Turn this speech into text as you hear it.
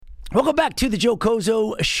Welcome back to the Joe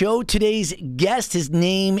Cozo Show. Today's guest, his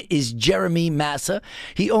name is Jeremy Massa.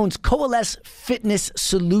 He owns Coalesce Fitness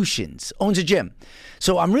Solutions, owns a gym.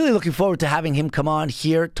 So I'm really looking forward to having him come on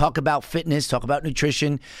here, talk about fitness, talk about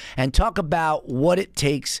nutrition, and talk about what it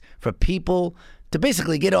takes for people to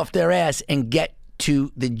basically get off their ass and get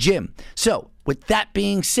to the gym. So with that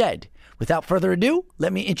being said, without further ado,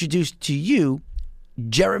 let me introduce to you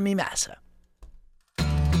Jeremy Massa.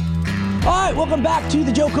 All right, welcome back to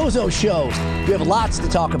the Joe Cozo Show. We have lots to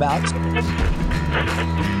talk about.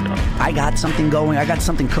 I got something going. I got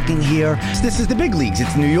something cooking here. This is the big leagues.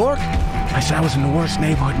 It's New York. I said I was in the worst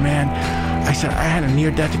neighborhood, man. I said I had a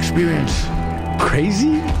near-death experience.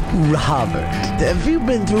 Crazy? Robert, if you've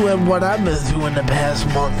been through what I've been through in the past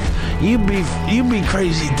month, you'd be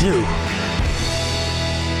crazy too.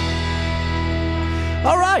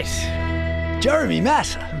 All right. Jeremy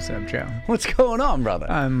Massa. What's up, Joe? What's going on, brother?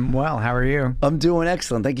 I'm well. How are you? I'm doing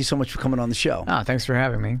excellent. Thank you so much for coming on the show. Oh, thanks for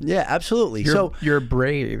having me. Yeah, absolutely. You're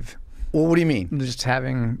brave. Well, what do you mean? Just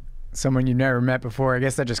having someone you've never met before. I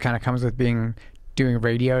guess that just kind of comes with doing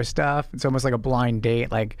radio stuff. It's almost like a blind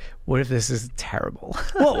date. Like, what if this is terrible?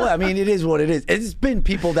 Well, I mean, it is what it is. It's been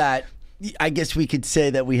people that I guess we could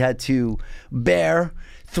say that we had to bear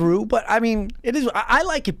through. But, I mean, it is. I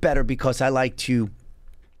like it better because I like to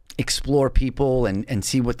explore people and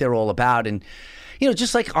see what they're all about. And, you know,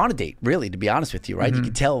 just like on a date, really, to be honest with you, right? You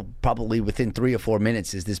can tell probably within 3 or 4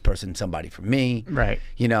 minutes, is this person somebody for me? Right.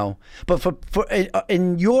 You know, but for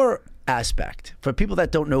in your aspect, for people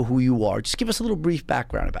that don't know who you are, just give us a little brief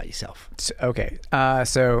background about yourself. Okay.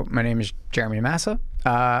 So my name is Jeremy Massa.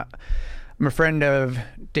 I'm a friend of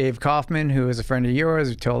Dave Kaufman, who is a friend of yours,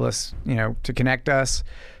 who told us, you know, to connect us.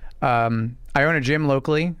 I own a gym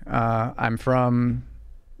locally. I'm from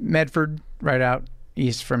Medford, right out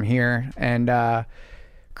east from here, and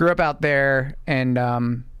grew up out there and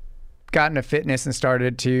got into fitness and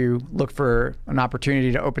started to look for an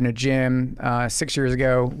opportunity to open a gym. 6 years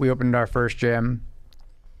ago, we opened our first gym.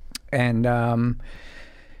 And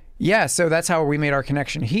yeah, so that's how we made our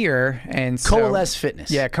connection here. And so, Coalesce Fitness.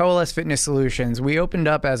 Yeah, Coalesce Fitness Solutions. We opened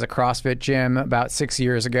up as a CrossFit gym about 6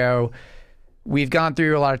 years ago. We've gone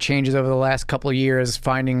through a lot of changes over the last couple of years,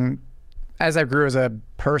 finding, as I grew as a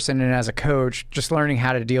person and as a coach, just learning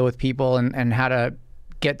how to deal with people and how to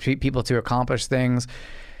get people to accomplish things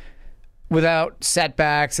without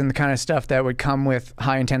setbacks and the kind of stuff that would come with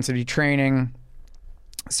high intensity training.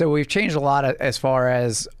 So we've changed a lot as far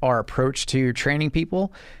as our approach to training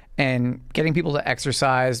people and getting people to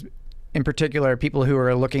exercise, in particular, people who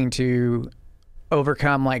are looking to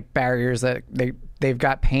overcome like barriers that they've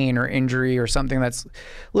got pain or injury or something that's a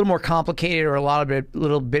little more complicated or a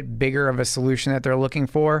little bit bigger of a solution that they're looking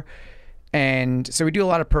for. And so we do a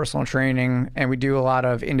lot of personal training and we do a lot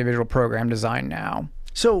of individual program design now.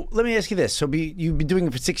 So let me ask you this. So you've been doing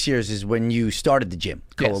it for 6 years is when you started the gym,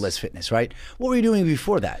 Coalesce Fitness, right? What were you doing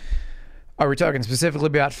before that? Are we talking specifically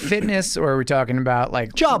about fitness or are we talking about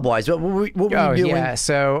like... Job-wise, what were you doing? Yeah,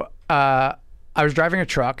 so I was driving a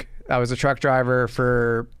truck. I was a truck driver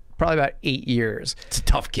for probably about 8 years. It's a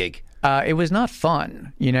tough gig. It was not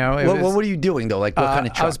fun, you know. What were you doing though? Like what kind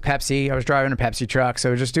of truck? I was Pepsi. I was driving a Pepsi truck,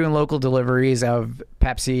 so just doing local deliveries of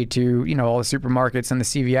Pepsi to, you know, all the supermarkets and the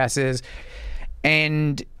CVS's.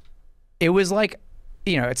 And it was like,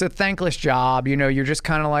 you know, it's a thankless job. You know, you're just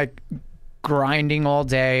kind of like grinding all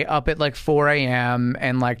day, up at like 4 a.m.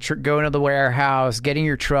 and like going to the warehouse, getting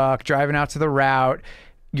your truck, driving out to the route.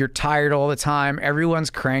 You're tired all the time. Everyone's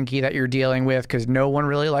cranky that you're dealing with because no one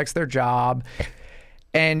really likes their job.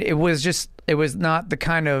 And it was not the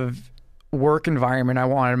kind of work environment I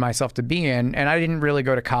wanted myself to be in. And I didn't really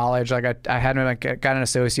go to college. Like I had got an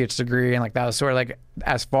associate's degree, and like that was sort of like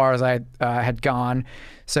as far as I had gone.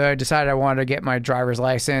 So I decided I wanted to get my driver's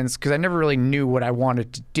license because I never really knew what I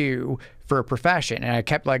wanted to do for a profession. And I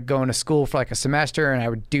kept like going to school for like a semester, and I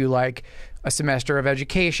would do like a semester of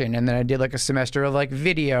education, and then I did like a semester of like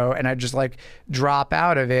video, and I'd just like drop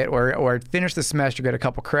out of it or I'd finish the semester, get a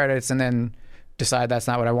couple credits, and then decide that's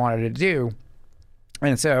not what I wanted to do.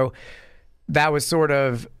 And so that was sort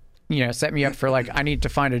of, you know, set me up for like, I need to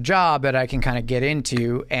find a job that I can kind of get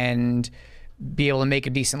into and be able to make a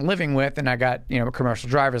decent living with. And I got, you know, a commercial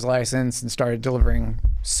driver's license and started delivering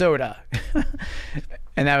soda.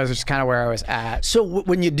 And that was just kind of where I was at. So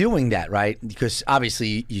when you're doing that, right, because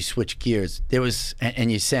obviously you switch gears,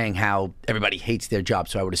 and you're saying how everybody hates their job,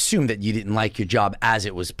 so I would assume that you didn't like your job as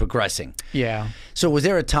it was progressing. Yeah. So was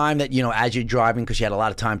there a time that, you know, as you're driving, because you had a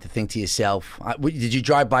lot of time to think to yourself, did you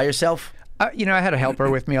drive by yourself? I had a helper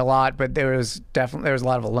with me a lot, but there was a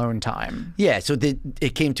lot of alone time. Yeah, so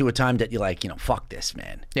it came to a time that you're like, fuck this,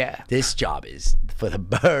 man. Yeah. This job is for the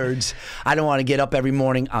birds. I don't want to get up every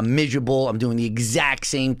morning. I'm miserable. I'm doing the exact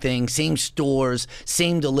same thing, same stores,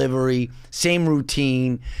 same delivery, same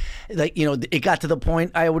routine. Like, it got to the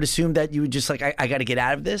point, I would assume, that you were just like, I got to get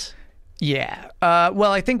out of this? Yeah.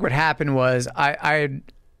 Well, I think what happened was I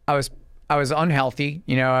was unhealthy.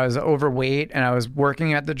 I was overweight, and I was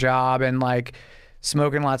working at the job and like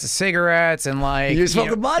smoking lots of cigarettes and like. You were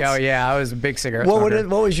smoking butts? Oh yeah, I was a big cigarette smoker.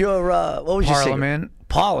 What was your Parliament?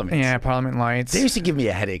 Parliament. Yeah, Parliament Lights. They used to give me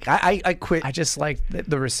a headache. I quit. I just liked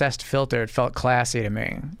the recessed filter. It felt classy to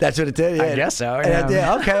me. That's what it did. Yeah. I guess so.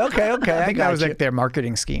 Yeah. Okay. I think that was like their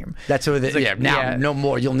marketing scheme. That's what it is. No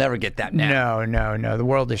more. You'll never get that now. No. The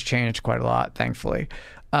world has changed quite a lot, thankfully.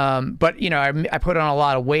 But I put on a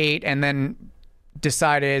lot of weight and then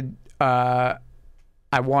decided I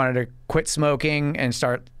wanted to quit smoking and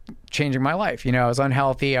start changing my life. I was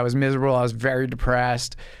unhealthy. I was miserable. I was very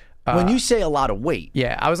depressed. When you say a lot of weight.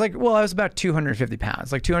 Yeah, I was about 250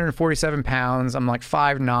 pounds, like 247 pounds. I'm like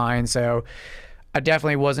 5'9", so I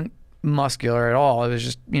definitely wasn't muscular at all. It was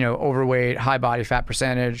just, overweight, high body fat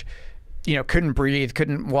percentage, couldn't breathe,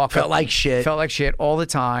 couldn't walk. Felt like shit all the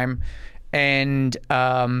time. And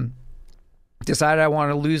decided I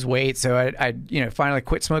wanted to lose weight. So I finally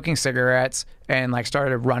quit smoking cigarettes and like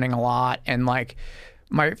started running a lot. And like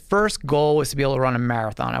my first goal was to be able to run a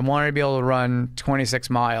marathon. I wanted to be able to run 26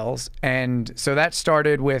 miles. And so that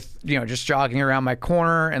started with, just jogging around my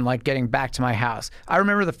corner and like getting back to my house. I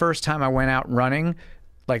remember the first time I went out running,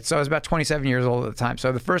 so I was about 27 years old at the time.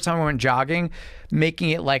 So the first time I went jogging, making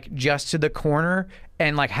it like just to the corner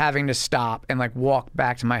and like having to stop and like walk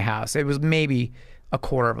back to my house. It was maybe a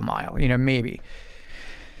quarter of a mile, maybe.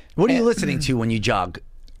 What are you listening to when you jog?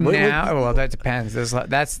 Well, that depends. That's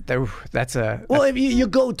a. Well, if you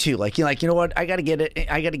go to like you're like, you know what, I gotta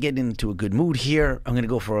get into a good mood here. I'm gonna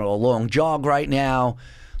go for a long jog right now.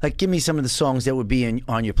 Like, give me some of the songs that would be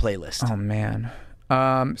on your playlist. Oh man.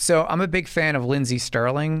 So I'm a big fan of Lindsey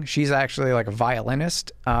Sterling. She's actually like a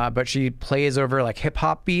violinist, but she plays over like hip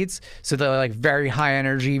hop beats. So they're like very high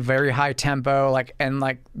energy, very high tempo, and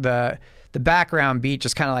like the background beat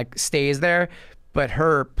just kind of like stays there. But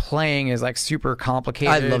her playing is like super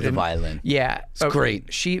complicated. I love the violin. Yeah, it's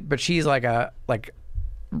great. She's like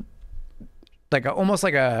almost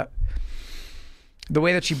like a. The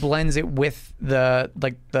way that she blends it with the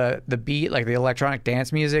beat, like the electronic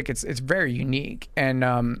dance music, it's very unique.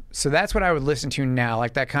 And so that's what I would listen to now,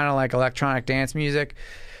 like that kind of like electronic dance music.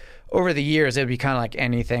 Over the years, it'd be kind of like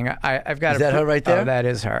anything. I've got. Is that her right there? Oh, that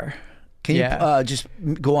is her. Can you just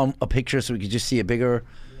go on a picture so we could just see a bigger?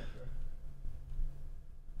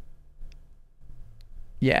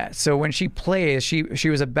 Yeah. So when she plays, she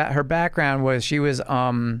was her background was she was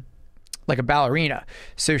like a ballerina.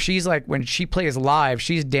 So she's like, when she plays live,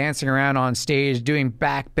 she's dancing around on stage doing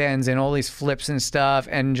back bends and all these flips and stuff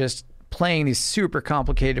and just playing these super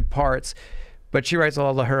complicated parts. But she writes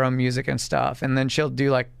all of her own music and stuff. And then she'll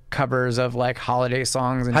do like covers of like holiday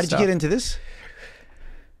songs and stuff. How did you get into this?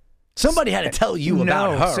 Somebody had to tell you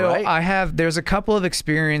about her, right? There's a couple of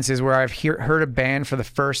experiences where I've heard a band for the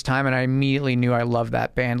first time and I immediately knew I loved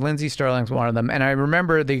that band. Lindsey Sterling's one of them. And I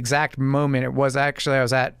remember the exact moment. It was actually, I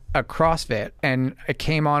was at a CrossFit and it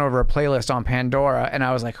came on over a playlist on Pandora and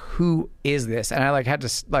I was like, who is this? And I like had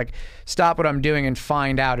to like stop what I'm doing and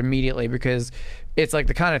find out immediately because it's like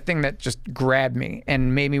the kind of thing that just grabbed me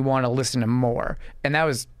and made me want to listen to more. And that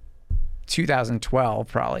was 2012,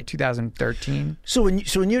 probably 2013. So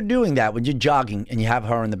when you're doing that, when you're jogging and you have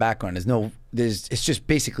her in the background, it's just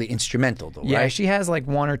basically instrumental, though, right? Yeah, she has like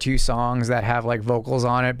one or two songs that have like vocals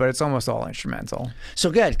on it, but it's almost all instrumental. So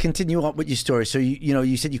go ahead, continue on with your story. So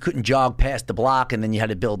you said you couldn't jog past the block, and then you had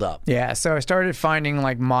to build up. Yeah, so I started finding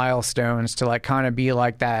like milestones to like kind of be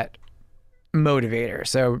like that motivator.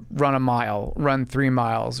 So run a mile, run 3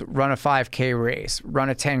 miles, run a 5K race, run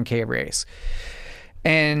a 10K race.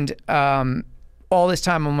 And all this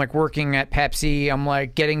time I'm like working at Pepsi. I'm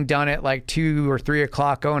like getting done at like 2 or 3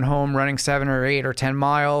 o'clock, going home, running 7 or 8 or 10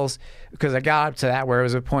 miles because I got up to that where it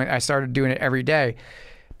was a point I started doing it every day.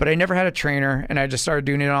 But I never had a trainer and I just started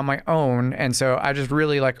doing it on my own. And so I just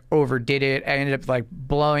really like overdid it. I ended up like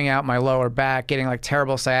blowing out my lower back, getting like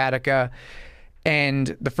terrible sciatica.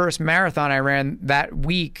 And the first marathon I ran that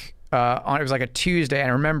week, it was like a Tuesday, and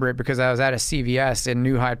I remember it because I was at a CVS in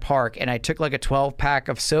New Hyde Park, and I took like a 12-pack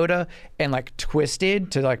of soda and like twisted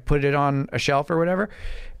to like put it on a shelf or whatever,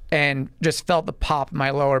 and just felt the pop in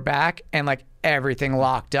my lower back, and like everything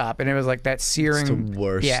locked up, and it was like that searing. It's the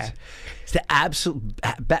worst. Yeah, it's the absolute.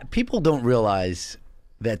 People don't realize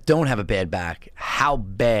that don't have a bad back how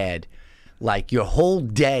bad, like your whole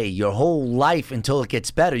day, your whole life until it gets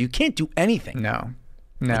better. You can't do anything. No.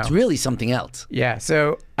 It's really something else. Yeah.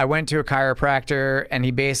 So I went to a chiropractor, and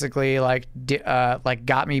he basically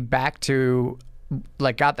got me back to,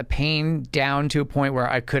 like, got the pain down to a point where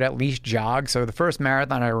I could at least jog. So the first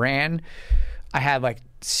marathon I ran, I had like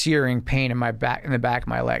searing pain in my back, in the back of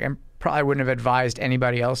my leg. I probably wouldn't have advised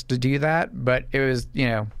anybody else to do that, but it was,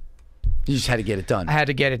 you just had to get it done. I had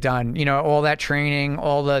to get it done. All that training,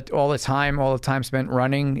 all the time spent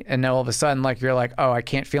running, and then all of a sudden, like, you're like, oh, I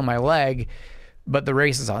can't feel my leg, but the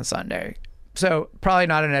race is on Sunday. So probably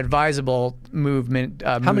not an advisable movement.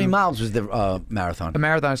 How many miles was the marathon? The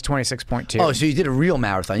marathon is 26.2. Oh, so you did a real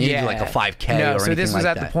marathon. You didn't do like a 5K no, or so anything this was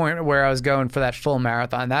like at that. the point where I was going for that full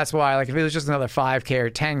marathon. That's why, like, if it was just another 5K or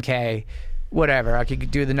 10K, whatever, I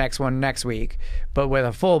could do the next one next week. But with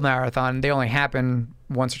a full marathon, they only happen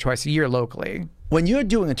once or twice a year locally. When you're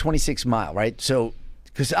doing a 26 mile, right? So,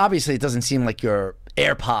 because obviously it doesn't seem like your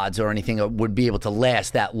AirPods or anything would be able to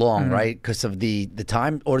last that long, right? Because of the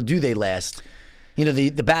time, or do they last?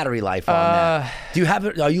 The battery life on that. Do you have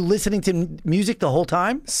it? Are you listening to music the whole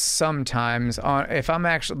time? Sometimes. If I'm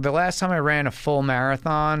actually, the last time I ran a full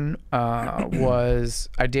marathon that was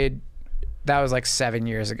like 7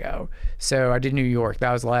 years ago. So I did New York.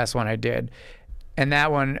 That was the last one I did. And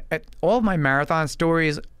that one, all of my marathon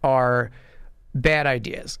stories are bad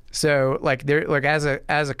ideas. So like as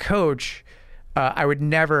a coach, I would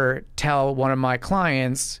never tell one of my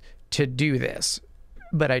clients to do this,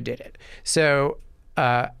 but I did it. So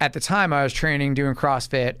at the time I was training, doing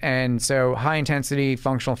CrossFit, and so high intensity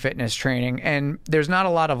functional fitness training. And there's not a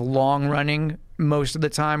lot of long running most of the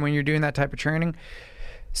time when you're doing that type of training.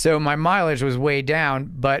 So my mileage was way down,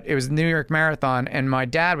 but it was the New York Marathon, and my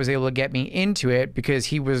dad was able to get me into it because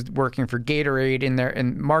he was working for Gatorade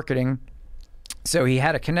in marketing. So he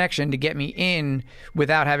had a connection to get me in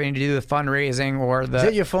without having to do the fundraising or the... Is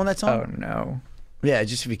that your phone that's on? Oh, no. Yeah,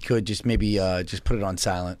 just if you could, just maybe just put it on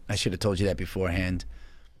silent. I should have told you that beforehand.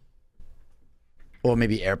 Or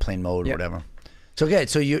maybe airplane mode or whatever. So good.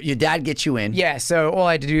 So your dad gets you in. Yeah, so all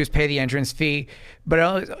I had to do was pay the entrance fee, but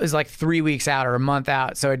it was like 3 weeks out or a month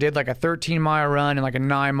out. So I did like a 13-mile run and like a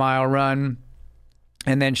 9-mile run,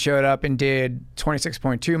 and then showed up and did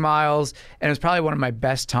 26.2 miles. And it was probably one of my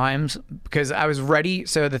best times because I was ready.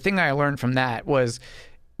 So the thing I learned from that was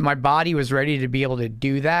my body was ready to be able to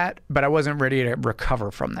do that, but I wasn't ready to recover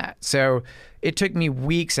from that. So it took me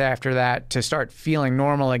weeks after that to start feeling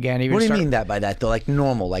normal again. What do you mean by that though? Like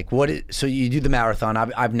normal? Like so you do the marathon.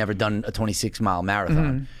 I've never done a 26-mile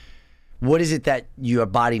marathon. What is it that your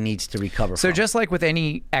body needs to recover from? So just like with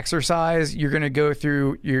any exercise, you're going to go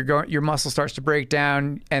through, your muscle starts to break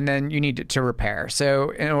down, and then you need to repair.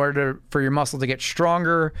 So in order for your muscle to get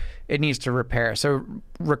stronger, it needs to repair. So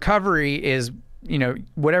recovery is,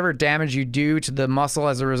 whatever damage you do to the muscle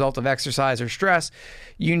as a result of exercise or stress,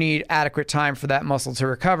 you need adequate time for that muscle to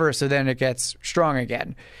recover so then it gets strong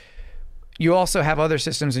again. You also have other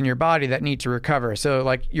systems in your body that need to recover. So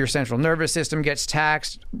like your central nervous system gets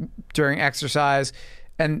taxed during exercise,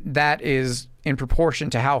 and that is in proportion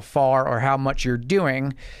to how far or how much you're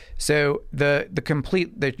doing. So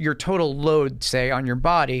your total load, say, on your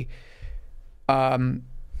body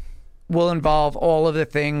will involve all of the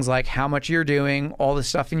things like how much you're doing, all the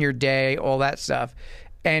stuff in your day, all that stuff,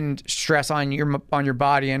 and stress on your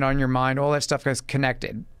body and on your mind. All that stuff is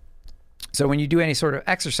connected. So when you do any sort of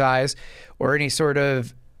exercise or any sort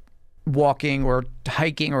of walking or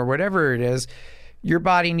hiking or whatever it is, your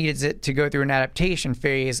body needs it to go through an adaptation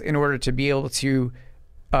phase in order to be able to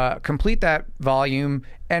complete that volume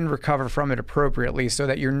and recover from it appropriately so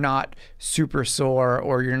that you're not super sore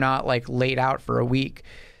or you're not like laid out for a week.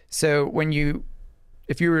 So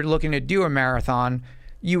if you were looking to do a marathon,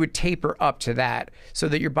 you would taper up to that so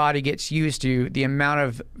that your body gets used to the amount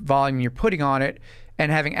of volume you're putting on it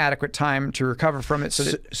and having adequate time to recover from it.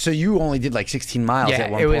 So you only did like 16 miles at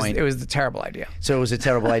one point. It was a terrible idea. So it was a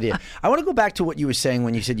terrible idea. I want to go back to what you were saying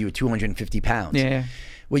when you said you were 250 pounds. Yeah.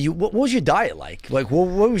 Well, what was your diet like? Like, what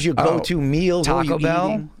was your go-to meals? Taco what were you Bell.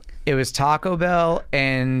 eating? It was Taco Bell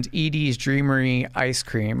and Edie's Dreamery ice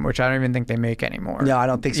cream, which I don't even think they make anymore. No, I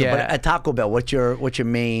don't think so. Yeah. But at Taco Bell, what's your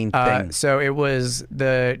main thing? So it was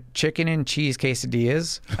the chicken and cheese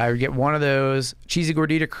quesadillas. I would get one of those, cheesy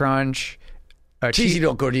gordita crunch. Cheesy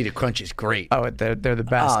gordita crunch is great. Oh, they're the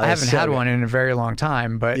best. I haven't had one in a very long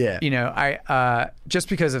time, but I just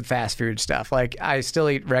because of fast food stuff. Like I still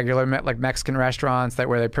eat regular like Mexican restaurants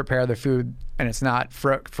where they prepare the food and it's not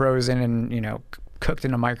frozen and cooked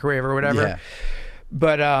in a microwave or whatever. Yeah.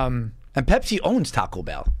 But And Pepsi owns Taco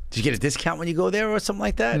Bell. Did you get a discount when you go there or something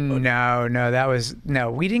like that?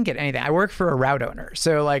 No, we didn't get anything. I work for a route owner.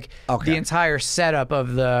 So like the entire setup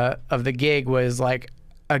of the gig was like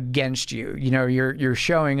against you. You know, you're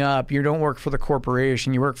showing up, you don't work for the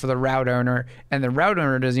corporation, you work for the route owner, and the route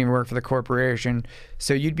owner doesn't even work for the corporation.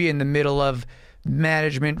 So you'd be in the middle of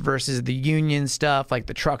management versus the union stuff. Like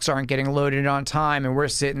the trucks aren't getting loaded on time and we're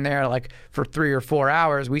sitting there like for 3 or 4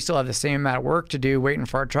 hours. We still have the same amount of work to do waiting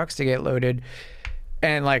for our trucks to get loaded.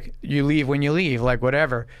 And like you leave when you leave, like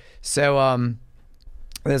whatever. So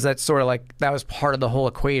there's that sort of like, that was part of the whole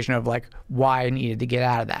equation of like why I needed to get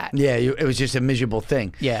out of that. Yeah, it was just a miserable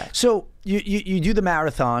thing. Yeah. So you do the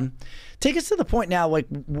marathon. Take us to the point now, like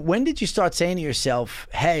when did you start saying to yourself,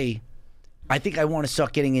 hey, I think I want to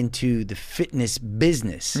start getting into the fitness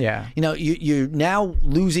business? Yeah. You know, you're now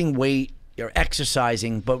losing weight, you're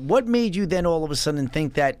exercising, but what made you then all of a sudden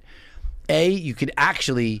think that A, you could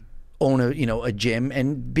actually own a gym,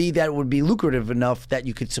 and B, that it would be lucrative enough that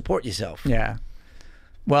you could support yourself? Yeah.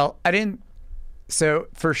 Well, I didn't. So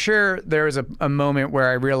for sure, there was a moment where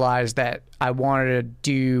I realized that I wanted to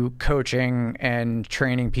do coaching and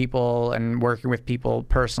training people and working with people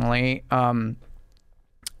personally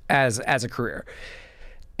as a career.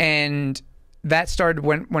 And that started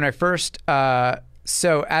when I first.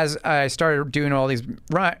 So as I started doing all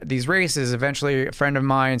these races, eventually a friend of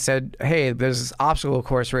mine said, "Hey, there's this obstacle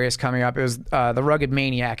course race coming up." It was the Rugged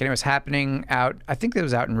Maniac, and it was happening out. I think it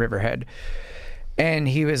was out in Riverhead. And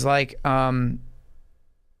he was like, is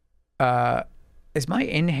my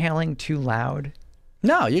inhaling too loud?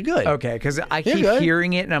 No, you're good. Okay, because I keep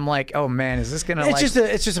hearing it, and I'm like, oh man, is this gonna?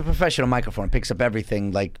 It's just a professional microphone. It picks up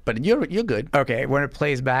everything. Like, but you're good. Okay, when it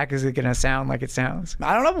plays back, is it gonna sound like it sounds?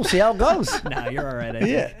 I don't know. We'll see how it goes. No, you're all right. I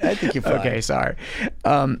think. Yeah, I think you're fine. Okay, sorry.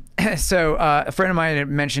 So a friend of mine had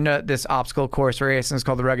mentioned this obstacle course race, and it's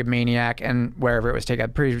called the Rugged Maniac, and wherever it was taken,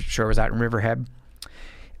 I'm pretty sure it was out in Riverhead.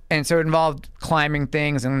 And so it involved climbing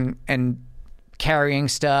things and carrying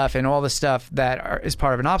stuff and all the stuff that is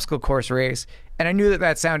part of an obstacle course race. And I knew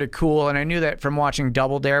that sounded cool, and I knew that from watching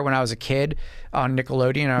Double Dare when I was a kid on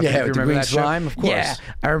Nickelodeon. I don't know if you remember green that slime, show. of course. Yeah,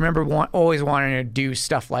 I remember always wanting to do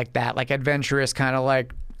stuff like that, like adventurous kind of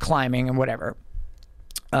like climbing and whatever.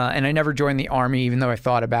 And I never joined the Army, even though I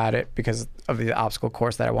thought about it because of the obstacle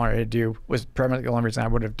course that I wanted to do was primarily the only reason I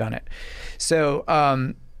would have done it. So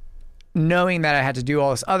knowing that I had to do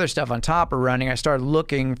all this other stuff on top of running, I started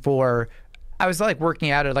looking for, I was like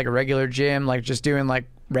working out at like a regular gym, like just doing like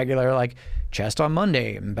regular like chest on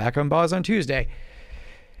Monday and back on bars on Tuesday.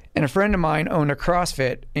 And a friend of mine owned a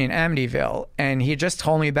CrossFit in Amityville, and he just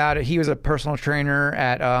told me about it. He was a personal trainer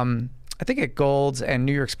at, I think at Gold's and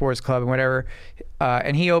New York Sports Club and whatever.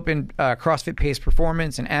 And he opened CrossFit Pace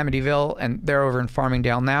Performance in Amityville, and they're over in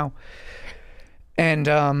Farmingdale now. And,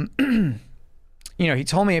 you know, he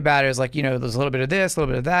told me about it. It was like, you know, there's a little bit of this, a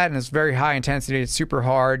little bit of that, and it's very high intensity. It's super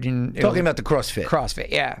hard. And Talking about the CrossFit.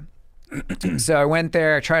 CrossFit, yeah. So I went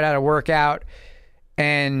there, I tried out a workout,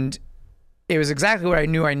 and it was exactly what I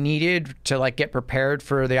knew I needed to like get prepared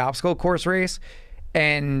for the obstacle course race.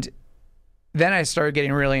 And then I started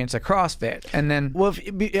getting really into CrossFit. And then, well,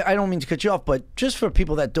 I don't mean to cut you off, but just for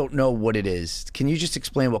people that don't know what it is, can you just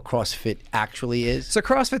explain what CrossFit actually is? So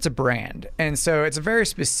CrossFit's a brand, and so it's a very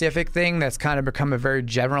specific thing that's kind of become a very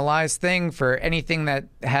generalized thing for anything that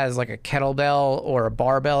has like a kettlebell or a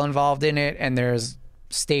barbell involved in it, and there's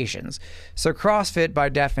stations. So CrossFit, by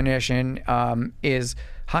definition, is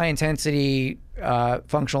high intensity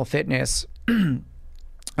functional fitness,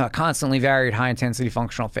 constantly varied high intensity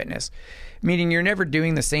functional fitness. Meaning you're never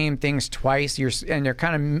doing the same things twice. You're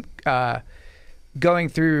kind of going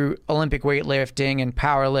through Olympic weightlifting and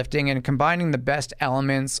powerlifting and combining the best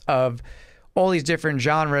elements of all these different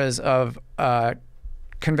genres of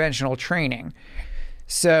conventional training.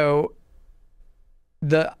 So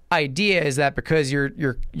the idea is that because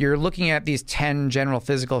you're looking at these 10 general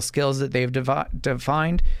physical skills that they've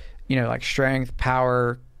defined, you know, like strength,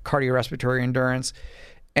 power, cardiorespiratory endurance.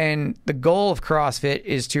 And the goal of CrossFit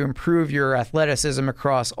is to improve your athleticism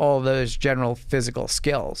across all those general physical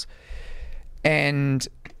skills. And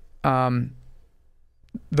the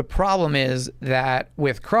problem is that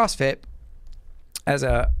with CrossFit, as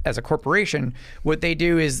a corporation, what they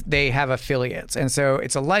do is they have affiliates. And so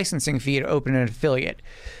it's a licensing fee to open an affiliate.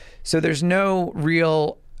 So there's no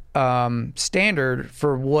real standard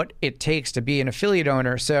for what it takes to be an affiliate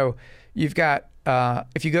owner. So you've got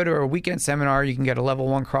if you go to a weekend seminar, you can get a level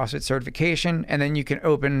 1 CrossFit certification, and then you can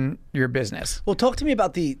open your business. Well, talk to me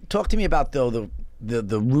about though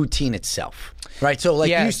the routine itself, right? So like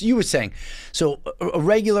Yes. you were saying, so a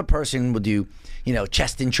regular person will do,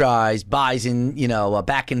 chest and tries, buys and,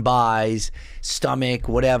 back and buys, stomach,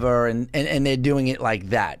 whatever, and they're doing it like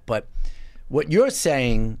that. But what you're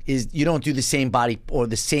saying is you don't do the same body or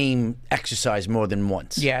the same exercise more than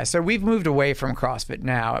once. Yeah, so we've moved away from CrossFit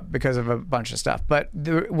now because of a bunch of stuff. But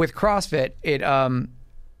with CrossFit,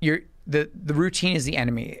 the routine is the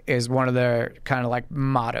enemy is one of the kind of like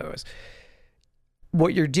mottos.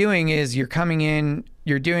 What you're doing is you're coming in,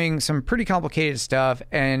 you're doing some pretty complicated stuff,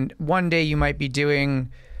 and one day you might be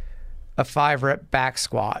doing a 5-rep back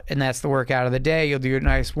squat, and that's the workout of the day. You'll do a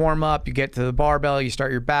nice warm up, you get to the barbell, you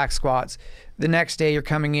start your back squats. The next day you're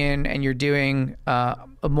coming in and you're doing a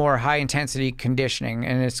more high intensity conditioning,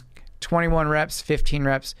 and it's 21 reps, 15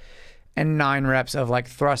 reps, and 9 reps of like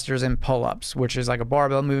thrusters and pull-ups, which is like a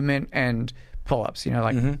barbell movement and pull-ups,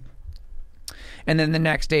 And then the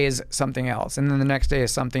next day is something else, and then the next day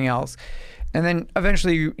is something else. And then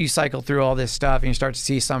eventually you cycle through all this stuff and you start to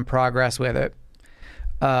see some progress with it.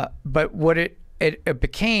 But what it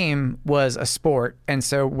became was a sport. And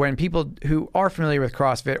so when people who are familiar with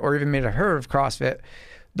CrossFit or even made a heard of CrossFit,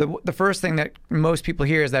 the first thing that most people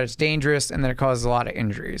hear is that it's dangerous and that it causes a lot of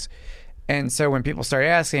injuries. And so when people start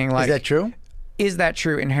asking, like, is that true? Is that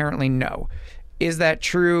true? Inherently, no. Is that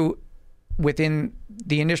true within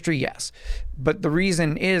the industry? Yes. But the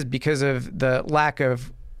reason is because of the lack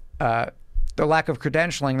of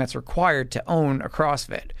credentialing that's required to own a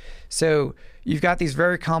CrossFit. So you've got these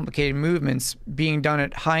very complicated movements being done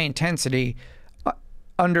at high intensity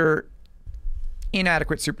under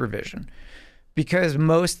inadequate supervision. Because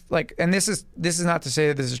most, and this is not to say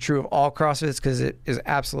that this is true of all CrossFits, because it is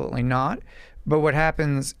absolutely not. But what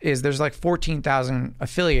happens is there's like 14,000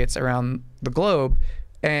 affiliates around the globe,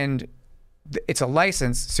 and it's a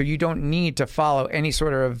license, so you don't need to follow any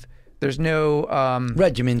sort of, there's no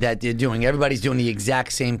regimen that they're doing. Everybody's doing the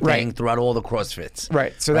exact same thing throughout all the CrossFits.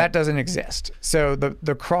 Right. So that doesn't exist. So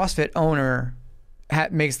the CrossFit owner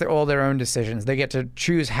makes all their own decisions. They get to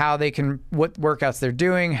choose what workouts they're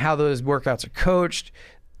doing, how those workouts are coached.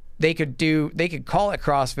 They could call it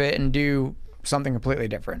CrossFit and do something completely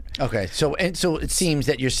different. Okay. So it seems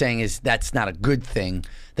that you're saying is that's not a good thing,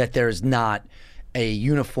 that there's not a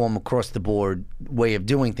uniform across the board way of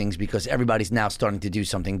doing things, because everybody's now starting to do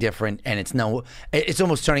something different, and it's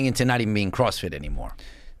almost turning into not even being CrossFit anymore.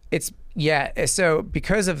 So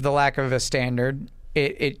because of the lack of a standard,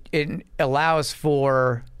 it allows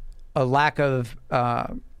for a lack of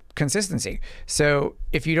consistency. So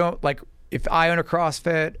if you don't, if I own a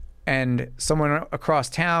CrossFit and someone across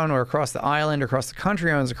town or across the island or across the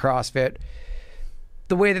country owns a CrossFit,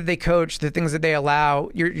 the way that they coach, the things that they allow,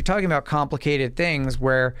 you're talking about complicated things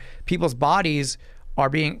where people's bodies are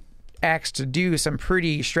being asked to do some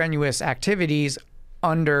pretty strenuous activities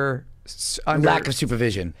under lack of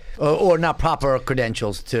supervision or not proper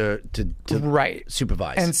credentials to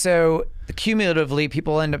supervise. And so cumulatively,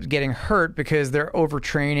 people end up getting hurt because they're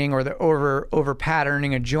overtraining or they're over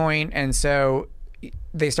patterning a joint, and so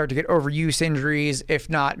they start to get overuse injuries, if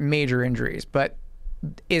not major injuries. But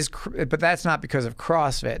that's not because of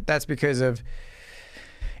CrossFit. That's because of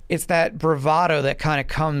it's that bravado that kind of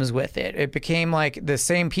comes with it. It became like the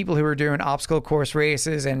same people who were doing obstacle course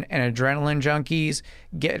races and adrenaline junkies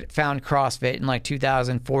found CrossFit in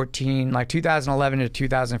 2014, 2011 to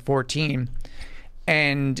 2014.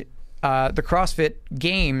 And the CrossFit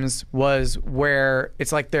Games was where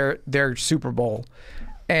it's like their Super Bowl.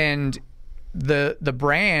 And the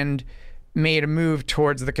brand made a move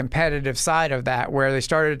towards the competitive side of that, where they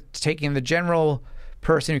started taking the general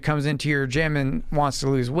person who comes into your gym and wants to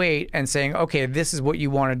lose weight and saying, okay, this is what you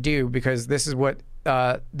want to do because this is what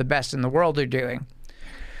the best in the world are doing.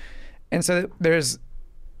 And so there's...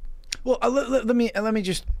 Well, let me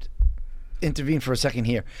just intervene for a second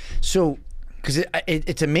here. So, because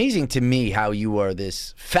it's amazing to me how you are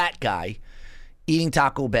this fat guy eating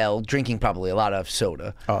Taco Bell, drinking probably a lot of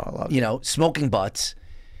soda. Oh, I love it. Smoking butts.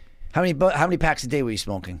 How many packs a day were you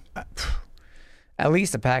smoking? At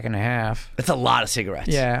least a pack and a half. That's a lot of cigarettes.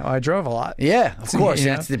 Yeah, well, I drove a lot. Yeah, of course.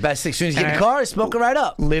 That's the best thing. As soon as you get in the car, smoke it right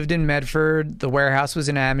up. Lived in Medford. The warehouse was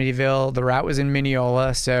in Amityville. The route was in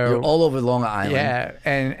Mineola. So you're all over Long Island. Yeah,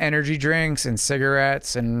 and energy drinks and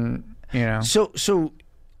cigarettes and So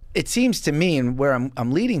it seems to me, and where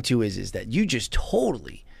I'm leading to is that you just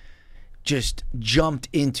totally just jumped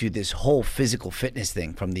into this whole physical fitness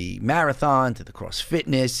thing, from the marathon to the cross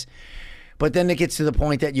fitness. But then it gets to the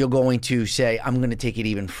point that you're going to say, I'm going to take it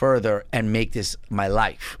even further and make this my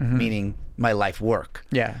life, meaning my life work.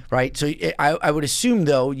 Yeah. Right? So I would assume,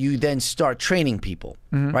 though, you then start training people,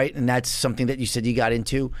 right? And that's something that you said you got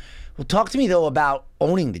into. Well, talk to me though about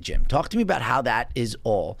owning the gym. Talk to me about how that is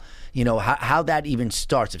all. How that even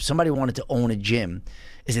starts. If somebody wanted to own a gym,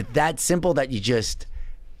 is it that simple that you just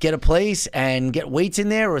get a place and get weights in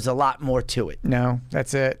there, or is a lot more to it? No,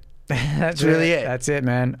 that's it. That's really it. That's it,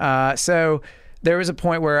 man. So there was a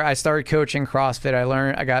point where I started coaching CrossFit.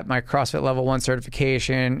 I got my CrossFit Level 1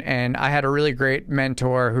 certification, and I had a really great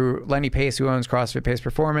mentor, Lenny Pace, who owns CrossFit Pace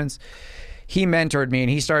Performance. He mentored me, and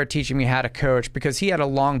he started teaching me how to coach because he had a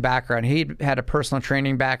long background. He had a personal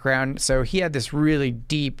training background, so he had this really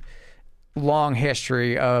deep, long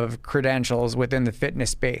history of credentials within the fitness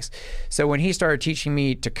space. So when he started teaching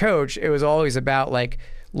me to coach, it was always about like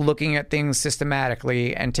looking at things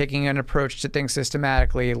systematically and taking an approach to things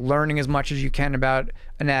systematically, learning as much as you can about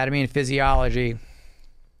anatomy and physiology,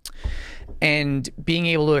 and being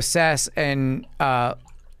able to assess and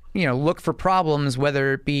look for problems,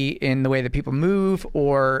 whether it be in the way that people move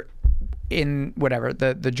or in whatever,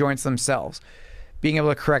 the joints themselves. Being able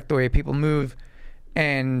to correct the way people move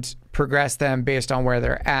and progress them based on where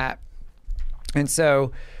they're at. And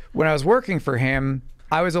so when I was working for him,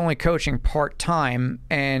 I was only coaching part-time,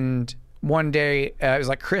 and one day, it was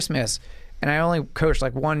like Christmas, and I only coached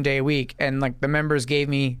like 1 day a week, and like the members gave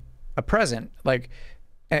me a present,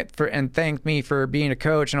 and thanked me for being a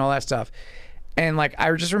coach and all that stuff. And like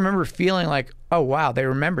I just remember feeling like, oh wow, they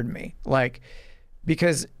remembered me. Like,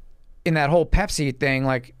 because in that whole Pepsi thing,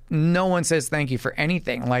 like no one says thank you for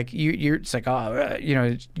anything. Like you're it's like, I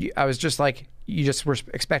was just like, you just were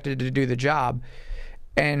expected to do the job.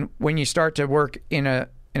 And when you start to work in a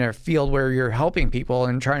field where you're helping people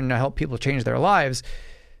and trying to help people change their lives,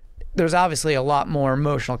 there's obviously a lot more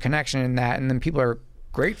emotional connection in that, and then people are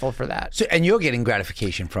grateful for that. So, and you're getting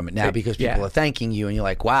gratification from it now because people are thanking you, and you're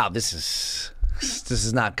like, wow, this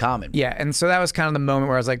is not common. Yeah, and so that was kind of the moment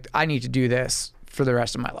where I was like, I need to do this for the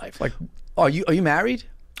rest of my life. Like, are you married?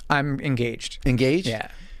 I'm engaged. Engaged? Yeah.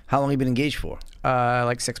 How long have you been engaged for?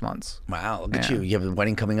 Like 6 months. Wow, look at you. You have a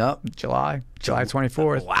wedding coming up? July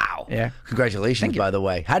 24th. Wow. Yeah. Congratulations, by the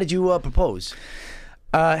way. How did you propose?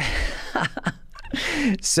 So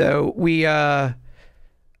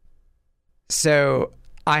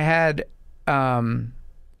I had,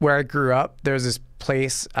 where I grew up, there's this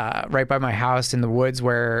place right by my house in the woods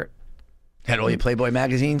where had all your Playboy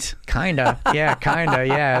magazines? Kinda,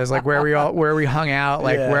 yeah. It was like where we hung out,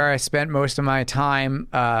 like where I spent most of my time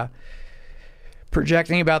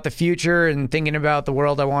projecting about the future and thinking about the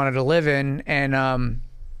world I wanted to live in. And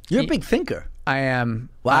you're a big thinker. I am.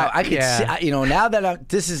 Wow, I could see. Now that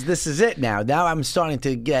this is it. Now I'm starting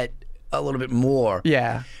to get a little bit more.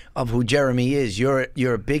 Yeah. Of who Jeremy is. You're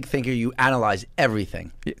a big thinker. You analyze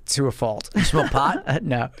everything to a fault. You smoke pot?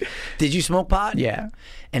 No. Did you smoke pot? Yeah.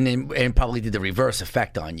 And probably did the reverse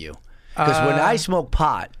effect on you. Because when I smoke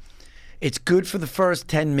pot, it's good for the first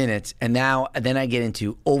 10 minutes, and then I get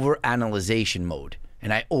into overanalyzation mode,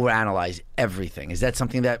 and I overanalyze everything. Is that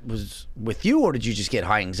something that was with you, or did you just get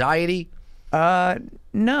high anxiety?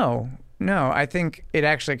 No. I think it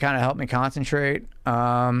actually kind of helped me concentrate.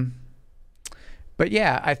 But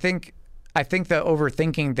yeah, I think the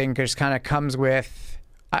overthinking thing just kind of comes with,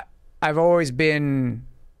 I've always been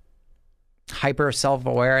hyper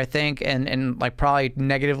self-aware, I think, and like probably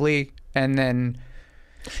negatively, and then.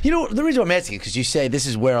 The reason I'm asking is because you say this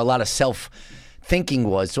is where a lot of self-thinking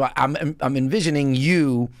was. So I'm envisioning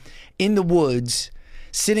you in the woods,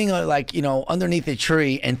 sitting underneath a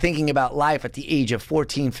tree and thinking about life at the age of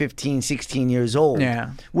 14, 15, 16 years old.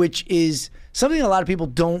 Yeah. Which is something a lot of people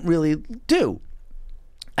don't really do.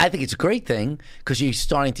 I think it's a great thing because you're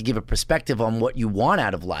starting to give a perspective on what you want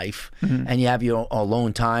out of life, and you have your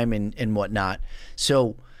alone time and whatnot.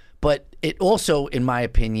 So, but it also, in my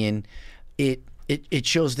opinion, it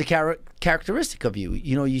shows the characteristic of you.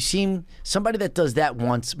 You seem somebody that does that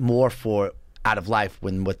wants more for out of life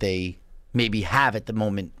when what they maybe have at the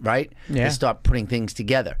moment, right? Yeah. They start putting things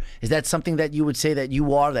together. Is that something that you would say that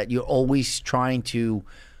you are, that you're always trying to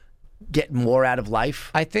get more out of life?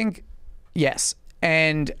 I think, yes.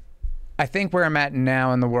 And I think where I'm at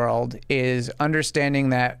now in the world is understanding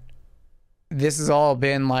that this has all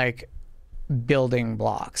been like building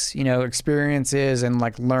blocks, experiences and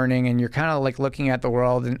like learning, and you're kind of like looking at the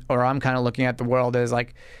world, or I'm kind of looking at the world as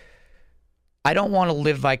like, I don't want to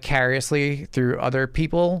live vicariously through other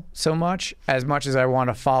people so much as I want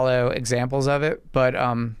to follow examples of it. But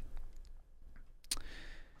I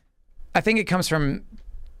think it comes from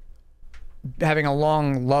having a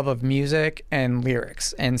long love of music and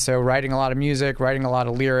lyrics, and so writing a lot of music, writing a lot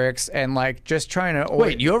of lyrics, and like just trying to.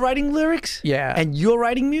 Wait, you're writing lyrics? Yeah. And you're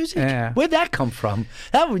writing music? Yeah. Where'd that come from?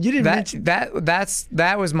 That you didn't mention. That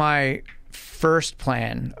was my first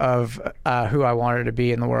plan of who I wanted to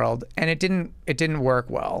be in the world, and it didn't work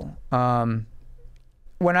well.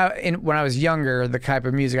 When I was younger, the type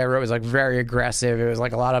of music I wrote was like very aggressive. It was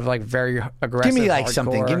like a lot of like very aggressive. Give me like hardcore.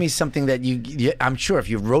 something. Give me something that you I'm sure if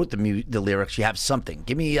you wrote the lyrics, you have something.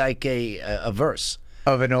 Give me like a verse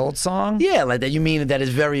of an old song. Yeah, like that. You mean that is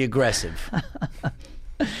very aggressive.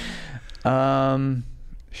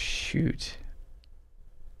 Shoot.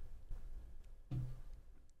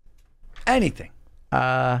 Anything.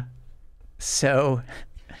 So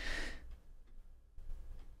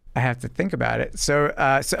I have to think about it. So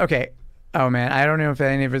okay. Oh man, I don't know if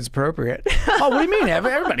any of it's appropriate. Oh, what do you mean?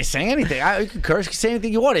 Everybody's saying anything. You can curse, you can say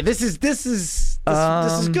anything you want. This is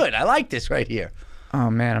good. I like this right here. Oh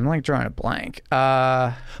man, I'm like drawing a blank.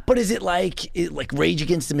 But is it like Rage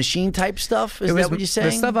Against the Machine type stuff? Is that what you're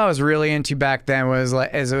saying? The stuff I was really into back then was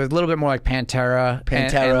it was a little bit more like Pantera.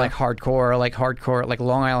 And like hardcore, like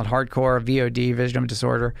Long Island hardcore, VOD, Vision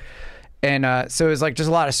Disorder, and so it was like just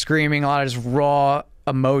a lot of screaming, a lot of just raw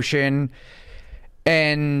emotion,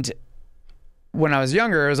 and when I was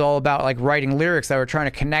younger, it was all about like writing lyrics that were trying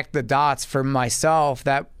to connect the dots for myself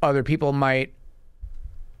that other people might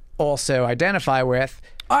also identify with.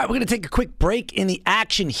 All right, we're going to take a quick break in the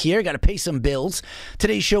action here. Got to pay some bills.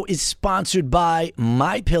 Today's show is sponsored by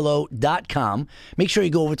MyPillow.com. Make sure you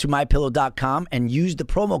go over to MyPillow.com and use the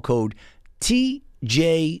promo code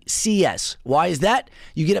TJCS. Why is that?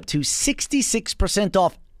 You get up to 66%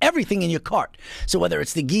 off everything in your cart. So whether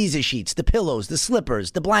it's the Giza sheets, the pillows, the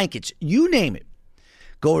slippers, the blankets, you name it.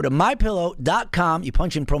 Go over to MyPillow.com. You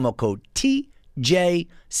punch in promo code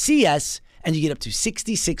TJCS. And you get up to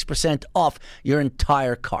 66% off your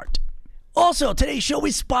entire cart. Also, today's show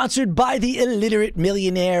is sponsored by the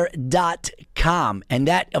IlliterateMillionaire.com. And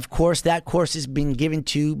that, of course, that course is being given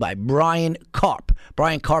to you by Brian Karp.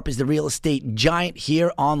 Brian Karp is the real estate giant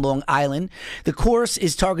here on Long Island. The course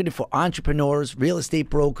is targeted for entrepreneurs, real estate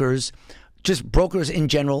brokers, just brokers in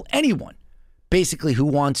general, anyone basically who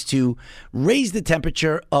wants to raise the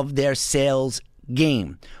temperature of their sales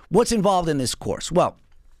game. What's involved in this course? Well,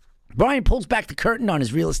 Brian pulls back the curtain on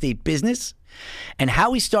his real estate business and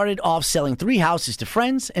how he started off selling 3 houses to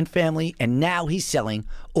friends and family, and now he's selling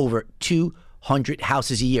over 200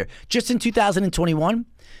 houses a year. Just in 2021,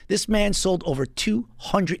 this man sold over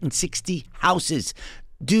 260 houses.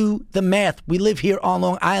 Do the math. We live here on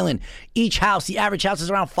Long Island. Each house, the average house is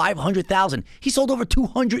around $500,000. He sold over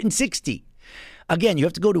 260. Again, you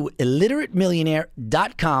have to go to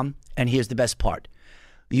IlliterateMillionaire.com, and here's the best part.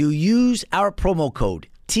 You use our promo code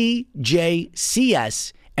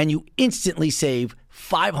TJCS, and you instantly save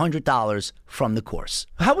 $500 from the course.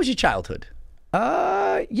 How was your childhood?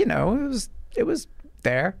 It was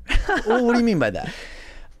there. Well, what do you mean by that?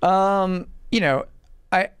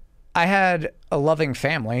 I had a loving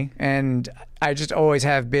family, and I just always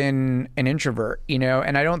have been an introvert,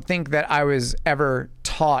 and I don't think that I was ever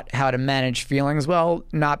taught how to manage feelings well,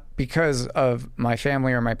 not because of my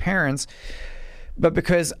family or my parents, but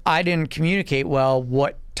because I didn't communicate well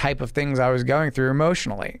what type of things I was going through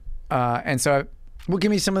emotionally. And so... Well,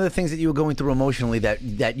 give me some of the things that you were going through emotionally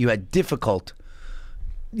that you had difficult,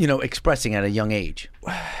 expressing at a young age.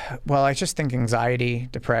 Well, I just think anxiety,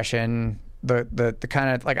 depression, the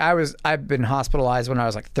kind of... Like, I've been hospitalized when I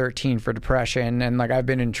was like 13 for depression, and like I've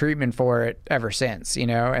been in treatment for it ever since,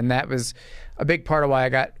 and that was a big part of why I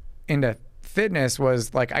got into fitness,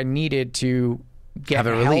 was like I needed to get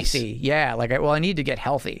healthy. Yeah, I need to get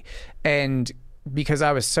healthy. And because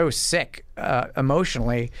I was so sick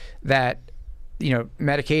emotionally that,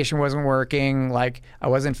 medication wasn't working, like I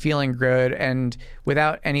wasn't feeling good, and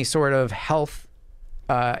without any sort of health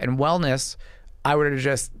and wellness, I would have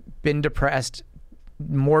just been depressed,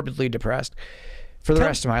 morbidly depressed for the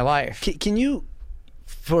rest of my life. Can you,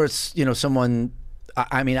 for someone...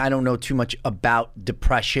 I mean, I don't know too much about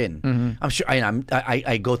depression. Mm-hmm. I'm sure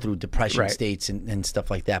I go through depression states and stuff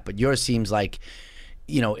like that. But yours seems like,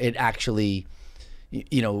 it actually,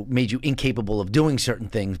 made you incapable of doing certain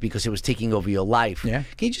things because it was taking over your life. Yeah.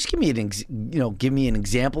 Can you just give me an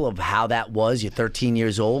example of how that was? You're 13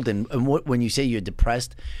 years old, and when you say you're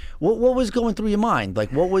depressed, what was going through your mind?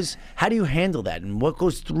 Like, how do you handle that, and what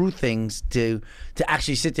goes through things to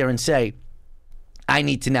actually sit there and say, I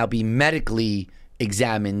need to now be medically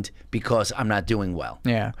examined because I'm not doing well?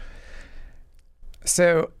 Yeah.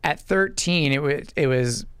 So at 13, it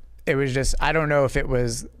was just, I don't know if it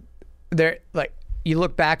was there. Like, you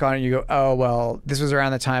look back on it, and you go, oh well, this was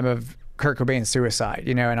around the time of Kurt Cobain's suicide,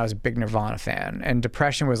 and I was a big Nirvana fan, and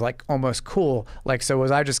depression was like almost cool. Like, so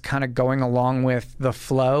was I just kind of going along with the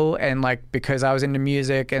flow, and like because I was into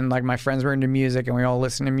music and like my friends were into music and we all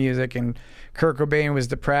listened to music, and Kurt Cobain was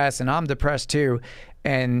depressed and I'm depressed too,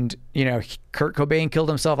 and Kurt Cobain killed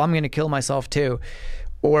himself, I'm going to kill myself too.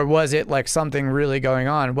 Or was it like something really going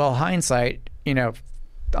on? Well, hindsight,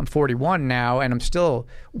 I'm 41 now and I'm still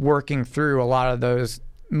working through a lot of those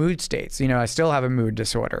mood states. I still have a mood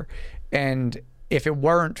disorder. And if it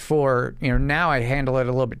weren't for, now I handle it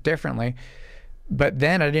a little bit differently, but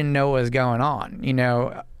then I didn't know what was going on,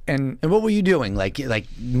 And what were you doing? Like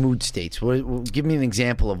mood states? Give me an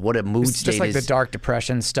example of what a mood state is. Just like the dark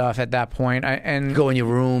depression stuff at that point. And go in your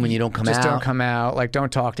room and you don't come out. Just don't come out. Like,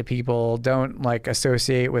 don't talk to people. Don't like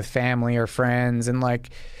associate with family or friends. And like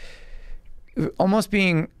almost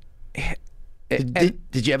being.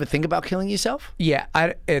 Did you ever think about killing yourself? Yeah,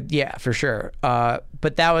 yeah, for sure.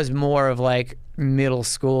 But that was more of like middle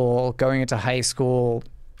school, going into high school.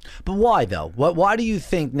 But why though? Why do you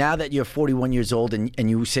think, now that you're 41 years old and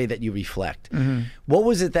you say that you reflect, what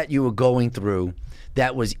was it that you were going through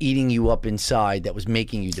that was eating you up inside, that was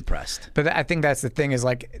making you depressed? But I think that's the thing, is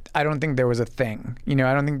like, I don't think there was a thing. I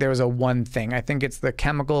don't think there was a one thing. I think it's the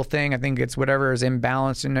chemical thing. I think it's whatever is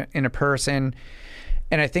imbalanced in a person.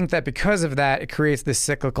 And I think that because of that, it creates this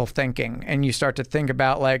cyclical thinking, and you start to think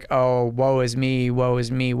about like, oh, woe is me, woe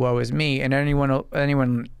is me, woe is me. And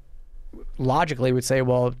anyone logically would say,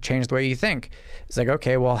 well, change the way you think. It's like,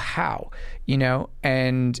 okay, well, how?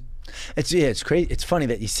 And it's crazy. It's funny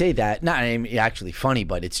that you say that. Not actually funny,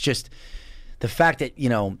 but it's just the fact that,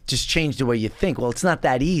 just change the way you think. Well, it's not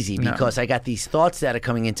that easy, because I got these thoughts that are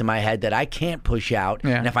coming into my head that I can't push out.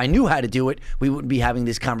 Yeah. And if I knew how to do it, we wouldn't be having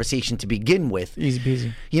this conversation to begin with. Easy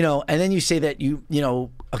peasy. And then you say that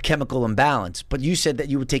a chemical imbalance, but you said that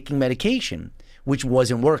you were taking medication, which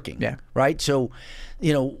wasn't working. Yeah. Right? So,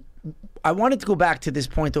 I wanted to go back to this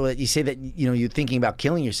point, though, that you say that, you're thinking about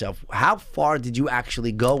killing yourself. How far did you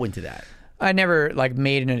actually go into that? I never like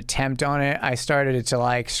made an attempt on it. I started to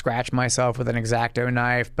like scratch myself with an X-Acto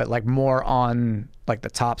knife, but like more on like the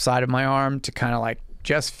top side of my arm to kind of like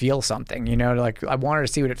just feel something, like I wanted to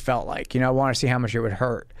see what it felt like, I wanted to see how much it would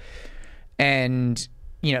hurt. And,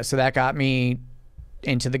 so that got me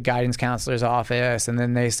into the guidance counselor's office, and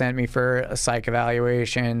then they sent me for a psych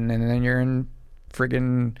evaluation, and then you're in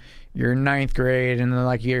ninth grade, and then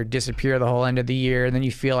like you disappear the whole end of the year, and then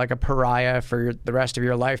you feel like a pariah for the rest of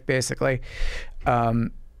your life, basically,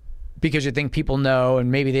 because you think people know,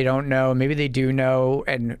 and maybe they don't know, maybe they do know,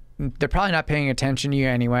 and they're probably not paying attention to you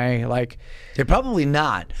anyway. Like, they're probably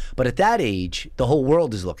not, but at that age, the whole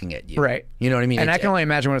world is looking at you. Right. You know what I mean? And I can only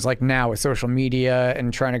imagine what it's like now with social media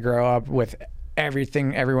and trying to grow up with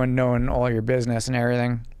everyone knowing all your business and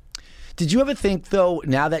everything. Did you ever think, though,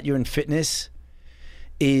 now that you're in fitness,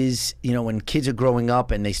 is, when kids are growing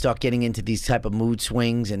up and they start getting into these type of mood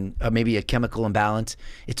swings and maybe a chemical imbalance,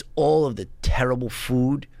 it's all of the terrible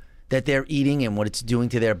food that they're eating and what it's doing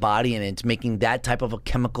to their body, and it's making that type of a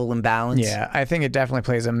chemical imbalance? Yeah, I think it definitely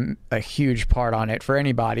plays a huge part on it for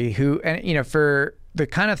anybody who, and for the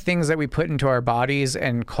kind of things that we put into our bodies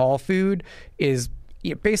and call food is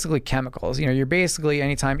basically chemicals. You're basically,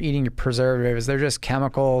 anytime eating your preservatives, they're just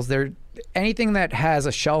chemicals. They're anything that has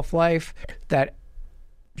a shelf life that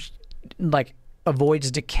like avoids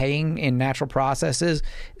decaying in natural processes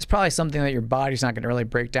is probably something that your body's not going to really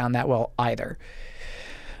break down that well either.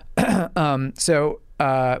 So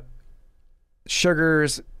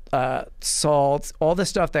sugars, salts, all the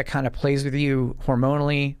stuff that kind of plays with you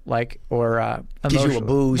hormonally, like, or gives you a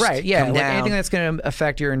boost, right? Yeah, like anything that's going to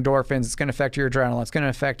affect your endorphins, it's going to affect your adrenaline, it's going to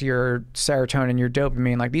affect your serotonin, your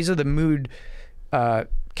dopamine. Like, these are the mood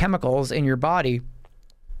chemicals in your body.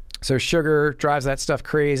 So sugar drives that stuff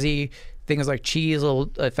crazy. Things like cheese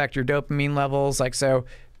will affect your dopamine levels. Like, so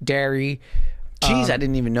dairy. Cheese, I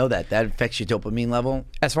didn't even know that. That affects your dopamine level?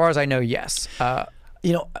 As far as I know, yes.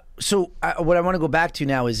 So what I want to go back to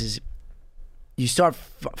now is you start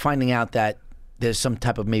finding out that there's some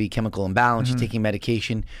type of maybe chemical imbalance, you're taking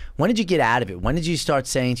medication. When did you get out of it? When did you start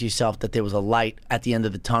saying to yourself that there was a light at the end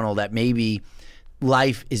of the tunnel, that maybe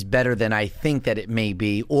life is better than I think that it may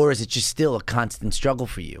be, or is it just still a constant struggle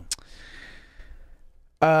for you?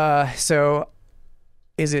 So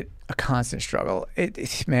is it a constant struggle?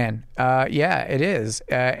 Yeah, it is.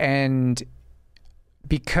 And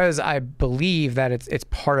because I believe that it's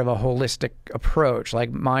part of a holistic approach,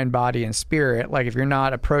 like mind, body, and spirit. Like, if you're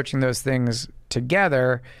not approaching those things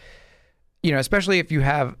together, especially if you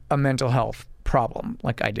have a mental health problem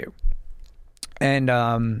like I do,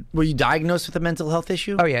 And were you diagnosed with a mental health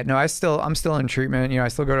issue? oh yeah, no, I'm still in treatment. You know, I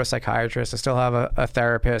still go to a psychiatrist. I still have a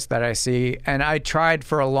therapist that I see, and I tried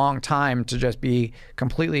for a long time to just be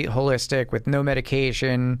completely holistic with no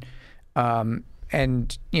medication.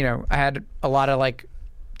 And you know, I had a lot of like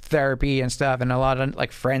therapy and stuff, and a lot of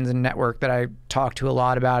like friends and network that I talked to a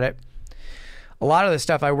lot about it. A lot of the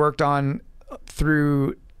stuff I worked on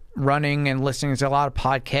through running and listening to a lot of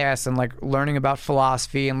podcasts and like learning about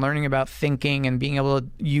philosophy and learning about thinking and being able to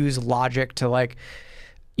use logic to like,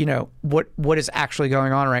 you know, what is actually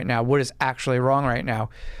going on right now, what is actually wrong right now.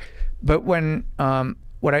 But when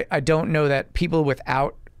what I don't know that people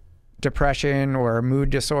without depression or mood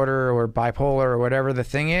disorder or bipolar or whatever the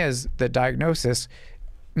thing is, the diagnosis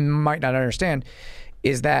might not understand,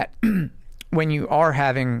 is that when you are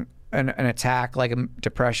having an attack like a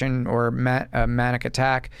depression or a manic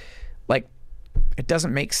attack, like it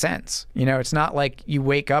doesn't make sense. You know, it's not like you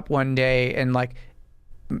wake up one day and like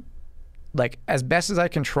as best as I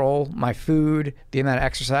control my food, the amount of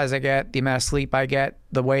exercise I get, the amount of sleep I get,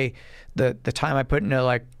 the way the time I put into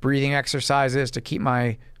like breathing exercises to keep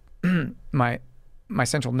my my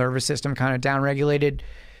central nervous system kind of down regulated,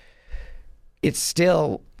 it's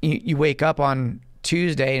still you wake up on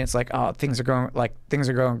Tuesday and it's like, oh, things are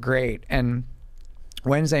going great, and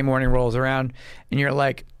Wednesday morning rolls around and you're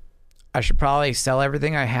like, I should probably sell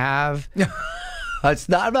everything I have. It's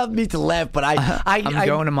not about me to laugh, but I'm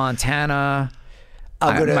going to Montana.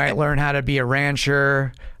 I might learn how to be a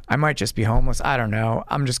rancher. I might just be homeless. I don't know.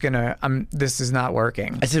 This is not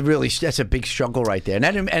working. That's a big struggle right there.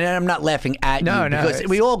 And I'm not laughing at you. No, because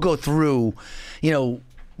we all go through, you know,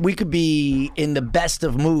 we could be in the best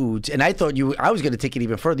of moods. And I thought I was going to take it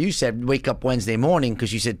even further. You said wake up Wednesday morning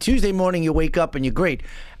because you said Tuesday morning you wake up and you're great.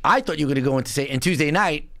 I thought you were going to go into say, and Tuesday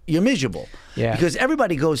night you're miserable. Yeah. Because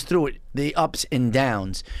everybody goes through it, the ups and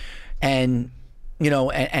downs, and, you know,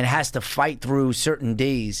 and has to fight through certain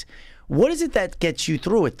days. What is it that gets you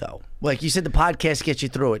through it, though? Like you said, the podcast gets you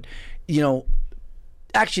through it. You know,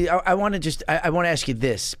 actually, I want to ask you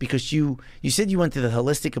this, because you said you went to the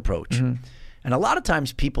holistic approach. Mm-hmm. And a lot of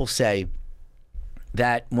times people say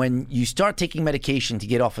that when you start taking medication to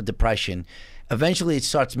get off of depression, eventually it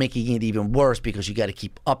starts making it even worse because you got to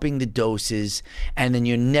keep upping the doses, and then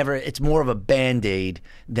it's more of a Band-Aid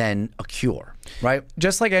than a cure, right?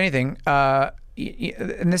 Just like anything,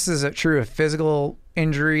 and this is true of physical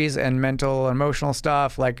injuries and mental and emotional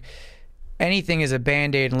stuff, like anything is a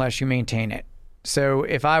Band-Aid unless you maintain it. So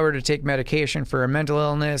if I were to take medication for a mental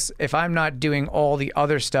illness, if I'm not doing all the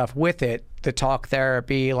other stuff with it, the talk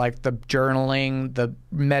therapy, like the journaling, the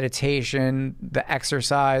meditation, the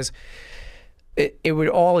exercise, it would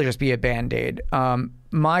all just be a Band-Aid.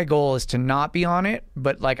 My goal is to not be on it,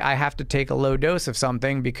 but like I have to take a low dose of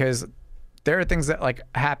something because there are things that like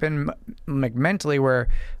happen like mentally where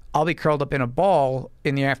I'll be curled up in a ball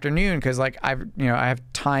in the afternoon because like I have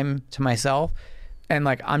time to myself, and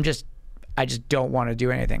like I just don't want to do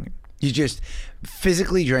anything. You're just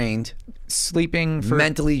physically drained, sleeping,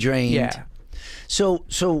 mentally drained. Yeah.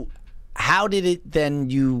 So how did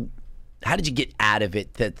you get out of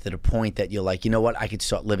it to the point that you're like, you know what, I could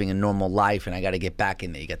start living a normal life and I got to get back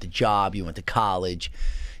in there? You got the job, you went to college.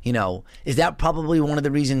 You know, is that probably one of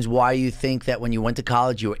the reasons why you think that when you went to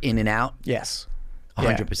college you were in and out? Yes.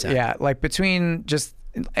 100%. Yeah, like between just,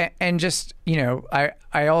 you know, I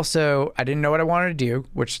didn't know what I wanted to do,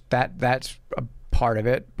 which that's a part of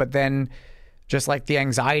it. But then just like the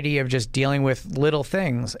anxiety of just dealing with little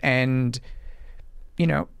things. And, you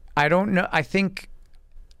know, I don't know. I think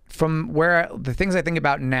from where the things I think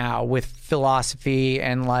about now with philosophy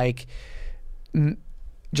and like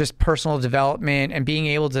just personal development and being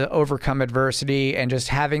able to overcome adversity and just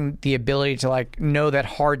having the ability to like know that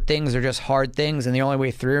hard things are just hard things and the only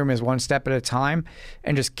way through them is one step at a time,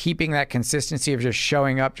 and just keeping that consistency of just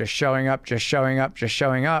showing up, just showing up, just showing up, just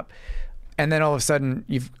showing up, and then all of a sudden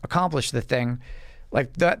you've accomplished the thing.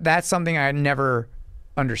 Like that's something I never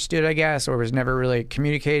understood, I guess, or was never really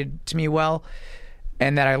communicated to me well,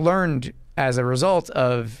 and that I learned as a result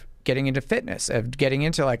of getting into fitness, of getting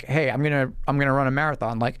into like, hey, I'm gonna run a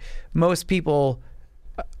marathon. Like most people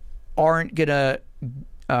aren't gonna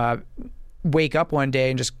wake up one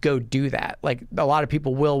day and just go do that. Like a lot of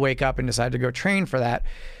people will wake up and decide to go train for that,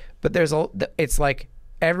 but it's like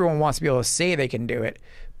everyone wants to be able to say they can do it,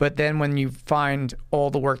 but then when you find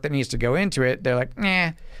all the work that needs to go into it, they're like,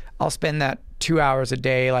 nah, I'll spend that 2 hours a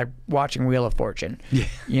day like watching Wheel of Fortune. Yeah.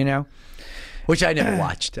 You know? Which I never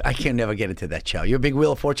watched. I can never get into that show. You're a big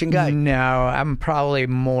Wheel of Fortune guy? No, I'm probably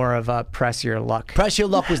more of a Press Your Luck. Press Your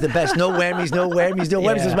Luck was the best. No whammies, no whammies, no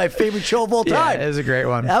whammies. Yeah. It was my favorite show of all time. Yeah, it was a great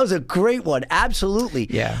one. That was a great one. Absolutely.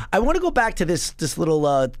 Yeah. I want to go back to this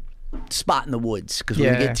little spot in the woods because we're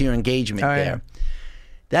going to get to your engagement there.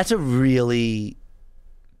 Yeah.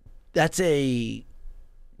 That's a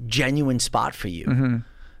genuine spot for you.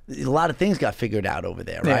 A lot of things got figured out over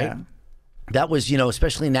there, right? Yeah. That was,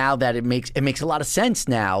 especially now that it makes a lot of sense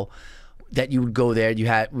now that you would go there. You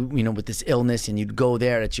had, with this illness, and you'd go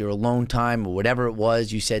there at your alone time or whatever it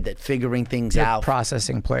was. You said that figuring things out,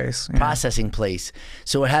 Processing place. Yeah. processing place.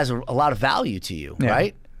 So it has a lot of value to you,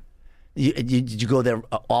 right? Did you go there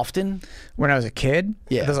often? When I was a kid,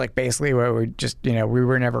 Yeah. it was like basically where we just, we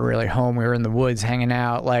were never really home. We were in the woods hanging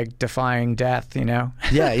out, like defying death,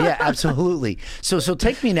 Yeah, absolutely. So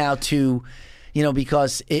take me now to,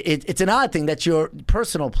 because it's an odd thing. That's your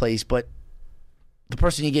personal place, but the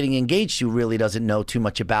person you're getting engaged to really doesn't know too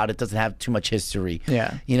much about it, doesn't have too much history.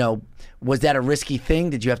 Yeah. Was that a risky thing?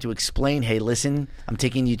 Did you have to explain, hey, listen, I'm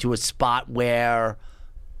taking you to a spot where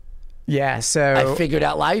Yeah, so I figured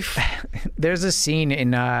out life? there's a scene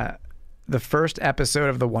in the first episode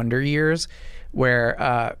of The Wonder Years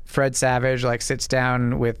where Fred Savage sits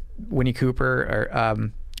down with Winnie Cooper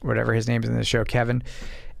or whatever his name is in the show, Kevin,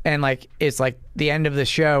 and it's the end of the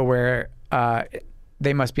show where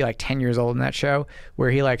they must be 10 years old in that show, where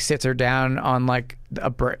he sits her down on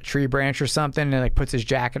a tree branch or something and puts his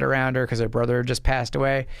jacket around her because her brother had just passed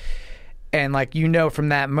away, and from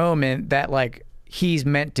that moment that he's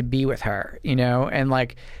meant to be with her, and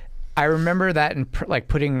I remember that and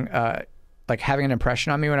putting having an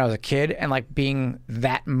impression on me when I was a kid, and being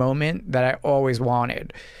that moment that I always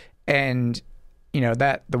wanted. And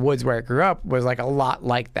that the woods where I grew up was a lot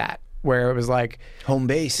like that, where it was Home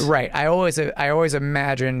base. right. I always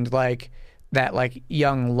imagined that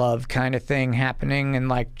young love kind of thing happening,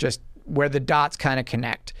 and just where the dots kind of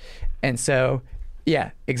connect. And so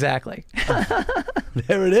yeah, exactly.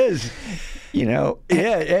 There it is. Yeah,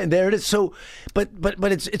 There it is. So, but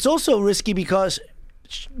it's also risky because,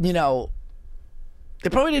 they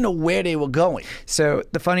probably didn't know where they were going. So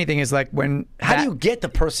the funny thing is How do you get the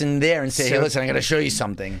person there and say, hey, listen, I'm going to show you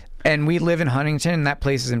something? And we live in Huntington, and that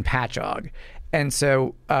place is in Patchogue. And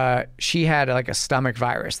so she had a stomach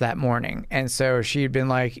virus that morning, and so she'd been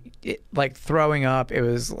throwing up. It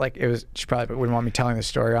was she probably wouldn't want me telling the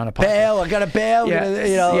story on a podcast. Bail, I got to bail.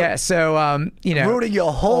 Yeah, yeah. So ruining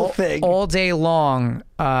your whole thing all day long.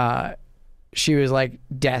 She was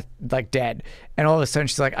dead, and all of a sudden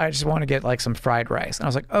she's I just want to get some fried rice, and I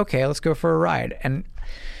was okay, let's go for a ride. And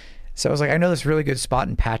so I was I know this really good spot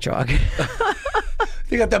in Patchogue.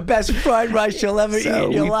 You got the best fried rice you'll ever eat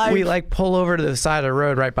in your life. We pull over to the side of the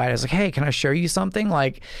road right by it. I was hey, can I show you something?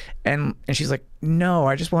 And she's no,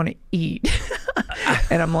 I just want to eat.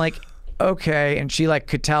 And I'm okay. And she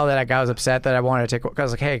could tell that I was upset that I wanted to take. I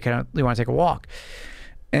was hey, you want to take a walk?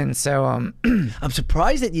 And so I'm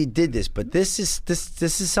surprised that you did this, but this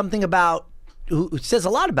is something about it says a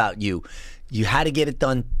lot about you. You had to get it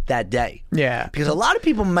done that day. Yeah. Because a lot of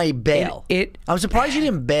people may bail. I'm surprised you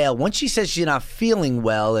didn't bail. Once she says she's not feeling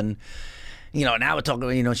well, and now we're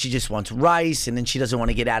talking, she just wants rice, and then she doesn't want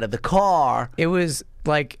to get out of the car. It was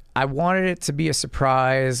I wanted it to be a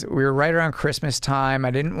surprise. We were right around Christmas time.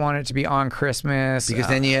 I didn't want it to be on Christmas. Because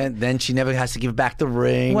then she never has to give back the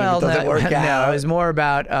ring. Well, if it doesn't work out. No, it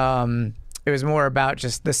was more about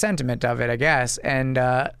just the sentiment of it, I guess. And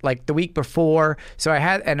the week before, I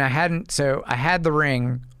had the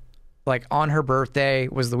ring on her birthday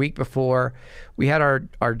was the week before. We had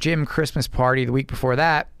our gym Christmas party the week before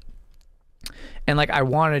that. And I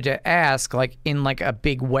wanted to ask in a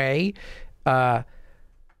big way, but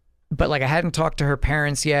I hadn't talked to her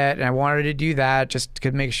parents yet, and I wanted to do that just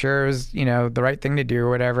to make sure it was the right thing to do or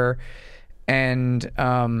whatever. And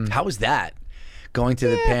how was that? Going to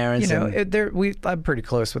the parents, I'm pretty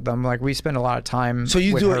close with them. We spend a lot of time. So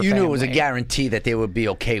you with her knew it was a family. guarantee that they would be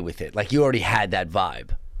okay with it. You already had that vibe.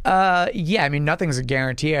 Yeah. I mean, nothing's a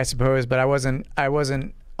guarantee, I suppose, but I wasn't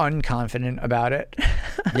unconfident about it.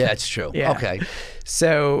 Yeah, that's true. Yeah. Okay.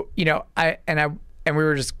 So we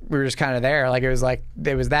were just kind of there.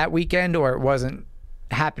 It was that weekend, or it wasn't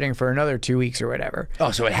happening for another 2 weeks or whatever.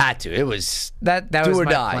 Oh, so it had to. It was that do was or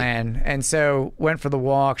my die. plan. And so went for the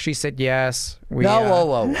walk. She said yes.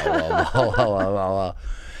 Whoa.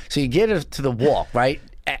 So you get her to the walk, right?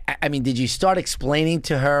 I mean, did you start explaining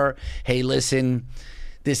to her, hey, listen,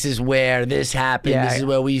 this is where this happened. Yeah, this is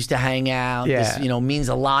where we used to hang out. Yeah. This, means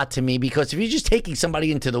a lot to me. Because if you're just taking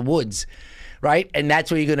somebody into the woods, right? And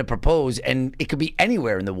that's where you're going to propose, and it could be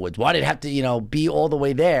anywhere in the woods. Why did it have to, be all the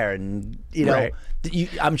way there? And Right.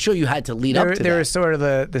 I'm sure you had to lead up to that. There was sort of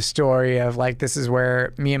the story of like, this is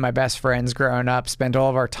where me and my best friends growing up spent all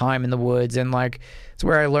of our time in the woods, and like it's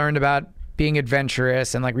where I learned about being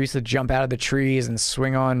adventurous, and like we used to jump out of the trees and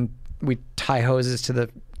swing on. We tie hoses to the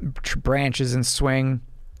branches and swing,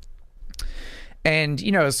 and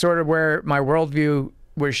it's sort of where my worldview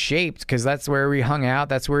was shaped, because that's where we hung out.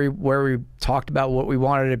 That's where we talked about what we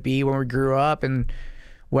wanted to be when we grew up, and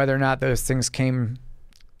whether or not those things came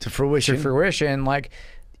to fruition. Like,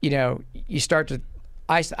 you start to,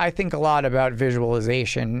 I think a lot about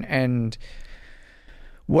visualization and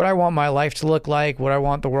what I want my life to look like, what I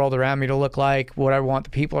want the world around me to look like, what I want the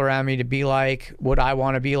people around me to be like, what I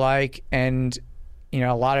want to be like. And,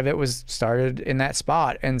 a lot of it was started in that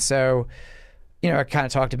spot. And so, I kind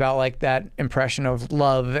of talked about like that impression of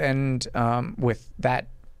love, and with that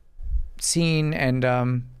scene, and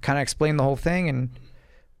kind of explained the whole thing and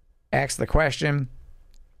asked the question.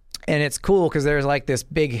 And it's cool because there's like this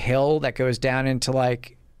big hill that goes down into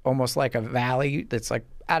like almost like a valley that's like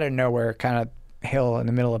out of nowhere kind of hill in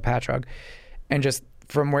the middle of Patchogue. And just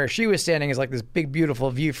from where she was standing is like this big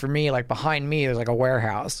beautiful view for me. Like behind me there's like a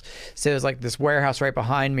warehouse. So there's like this warehouse right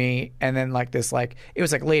behind me, and then like this, like it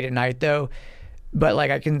was like late at night though, but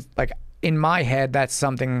like I can, like in my head that's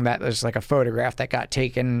something that was like a photograph that got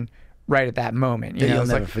taken right at that moment. You'll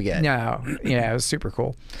never forget. No, it was super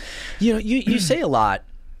cool. You say a lot,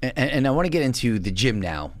 and I want to get into the gym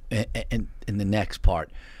now in the next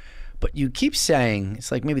part, but you keep saying,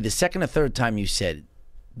 it's like maybe the second or third time you said,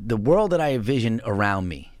 the world that I envision around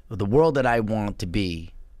me, or the world that I want to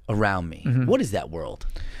be around me. Mm-hmm. What is that world?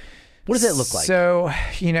 What does that look like? So,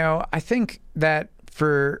 I think that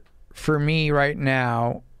for me right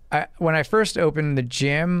now, when I first opened the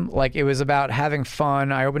gym, like it was about having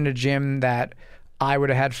fun. I opened a gym that I would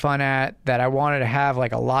have had fun at, that I wanted to have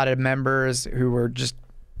like a lot of members who were just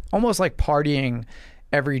almost like partying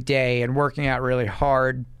every day and working out really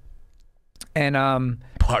hard. And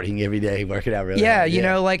partying every day, working out really hard.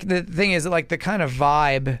 Yeah, like the thing is, like the kind of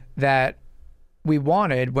vibe that we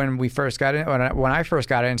wanted when we first got in, when I first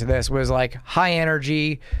got into this, was like high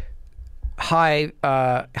energy, high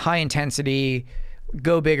intensity,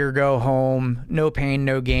 go big or go home, no pain,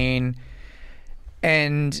 no gain.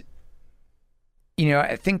 And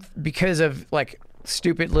I think because of like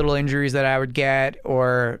stupid little injuries that I would get,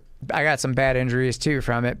 or I got some bad injuries too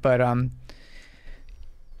from it, but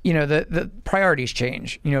the priorities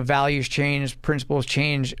change, values change, principles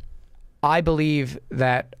change. I believe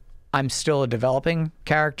that I'm still a developing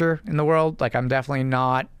character in the world. Like I'm definitely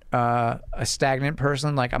not a stagnant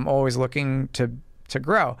person. Like I'm always looking to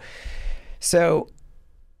grow. So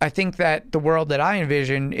I think that the world that I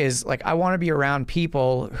envision is like, I want to be around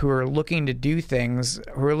people who are looking to do things,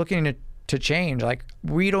 who are looking to change. Like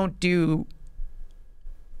we don't do,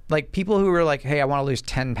 like people who are like, hey, I want to lose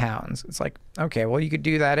 10 pounds. It's like, okay, well, you could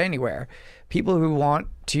do that anywhere. People who want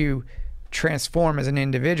to transform as an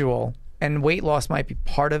individual, and weight loss might be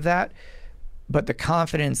part of that, but the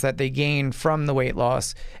confidence that they gain from the weight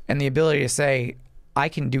loss and the ability to say, I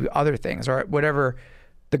can do other things, or whatever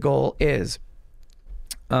the goal is.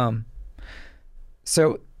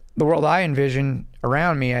 So the world I envision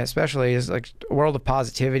around me, especially, is like a world of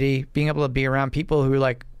positivity, being able to be around people who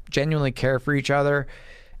like genuinely care for each other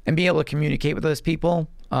and be able to communicate with those people.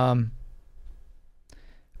 I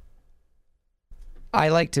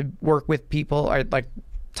like to work with people, or like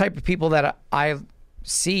type of people that I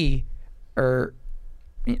see are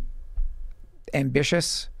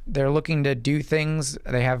ambitious. They're looking to do things.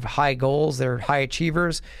 They have high goals. They're high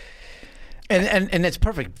achievers. And it's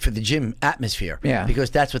perfect for the gym atmosphere. Yeah. Because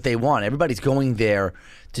that's what they want. Everybody's going there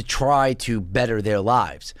to try to better their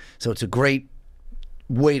lives. So it's a great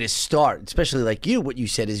way to start, especially like you. What you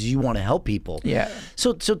said is you want to help people. Yeah.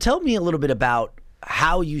 So tell me a little bit about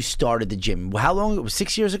how you started the gym. How long? It was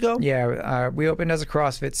 6 years ago? Yeah. We opened as a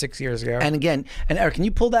CrossFit 6 years ago. And again, and Eric, can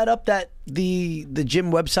you pull that up, the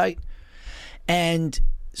gym website? And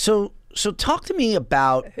so talk to me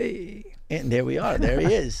about, and there we are. There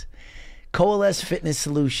he is. Coalesce Fitness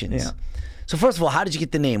Solutions. Yeah. So first of all, how did you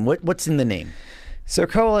get the name? What's in the name? So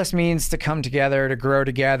coalesce means to come together, to grow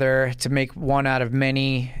together, to make one out of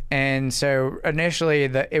many. And so initially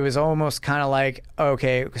it was almost kind of like,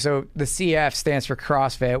 okay, so the CF stands for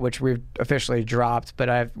CrossFit, which we've officially dropped,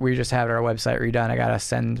 but we just have our website redone. I got to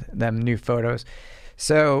send them new photos.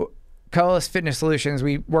 So Coalesce Fitness Solutions,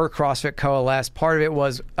 we were CrossFit Coalesce. Part of it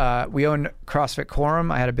was we owned CrossFit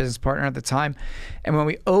Quorum. I had a business partner at the time. And when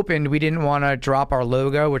we opened, we didn't want to drop our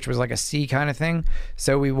logo, which was like a C kind of thing.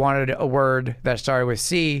 So we wanted a word that started with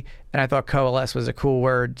C, and I thought Coalesce was a cool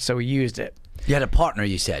word, so we used it. You had a partner,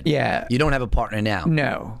 you said. Yeah. You don't have a partner now.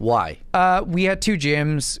 No. Why? We had 2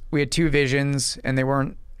 gyms, we had 2 visions, and they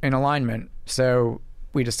weren't in alignment. So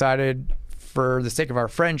we decided, for the sake of our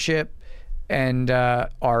friendship and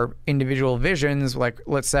our individual visions, like,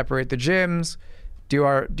 let's separate the gyms,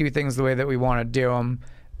 do things the way that we want to do them,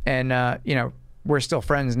 and you know, we're still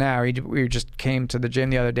friends now. We just came to the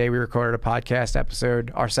gym the other day. We recorded a podcast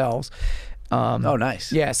episode ourselves. Oh,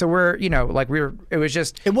 nice. Yeah, so we're, you know, like it was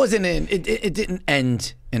just... It wasn't it didn't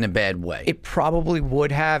end in a bad way. It probably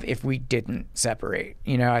would have if we didn't separate.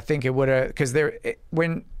 You know, I think it would have, because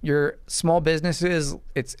when you're small businesses,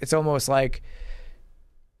 it's almost like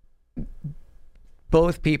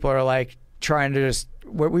both people are like trying to just,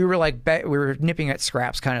 we were nipping at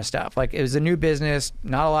scraps kind of stuff. Like, it was a new business,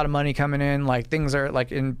 not a lot of money coming in. Like, things are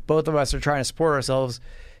like, both of us are trying to support ourselves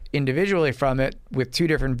individually from it with 2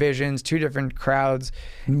 different visions, 2 different crowds.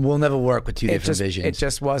 We'll never work with 2 different visions. It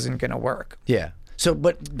just wasn't going to work. Yeah. So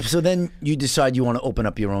then you decide you want to open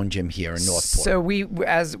up your own gym here in Northport. So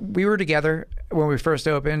as we were together when we first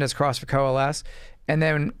opened as CrossFit Coalesce, and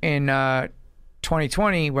then in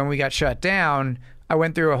 2020 when we got shut down, I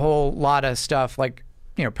went through a whole lot of stuff, like,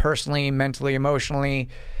 you know, personally, mentally, emotionally,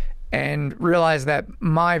 and realized that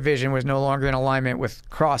my vision was no longer in alignment with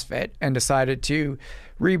CrossFit, and decided to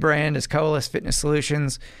rebrand as Coalesce Fitness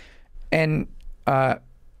Solutions and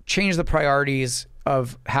change the priorities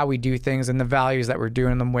of how we do things and the values that we're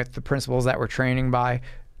doing them with, the principles that we're training by.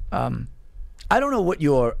 I don't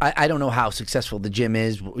know I don't know how successful the gym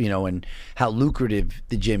is, you know, and how lucrative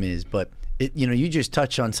the gym is, but you know, you just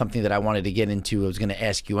touched on something that I wanted to get into. I was going to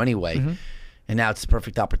ask you anyway, and now it's the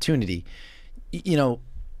perfect opportunity. You know,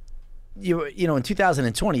 in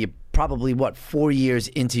 2020, you're probably 4 years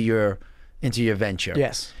into your venture.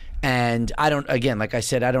 Yes. And like I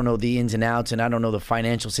said, I don't know the ins and outs, and I don't know the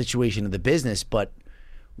financial situation of the business, but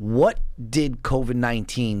what did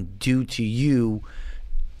COVID-19 do to you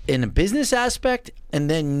in a business aspect, and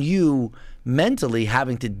then you mentally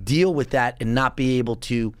having to deal with that and not be able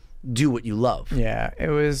to do what you love? Yeah, it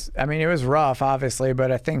was rough, obviously,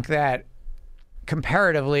 but I think that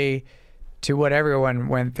comparatively to what everyone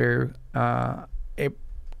went through,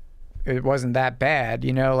 it wasn't that bad.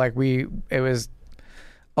 You know, like it was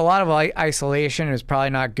a lot of isolation. It was probably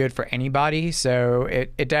not good for anybody. So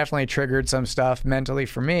it definitely triggered some stuff mentally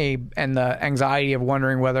for me, and the anxiety of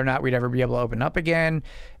wondering whether or not we'd ever be able to open up again,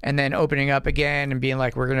 and then opening up again and being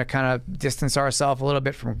like, we're going to kind of distance ourselves a little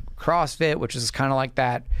bit from CrossFit, which is kind of like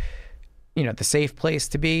that, you know, the safe place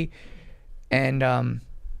to be. And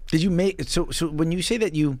did you make so when you say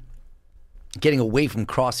that you getting away from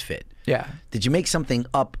CrossFit, yeah, did you make something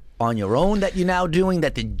up on your own that you're now doing,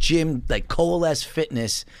 that the gym, like Coalesce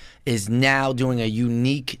Fitness, is now doing a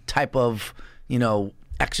unique type of, you know,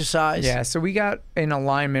 exercise? Yeah, so we got in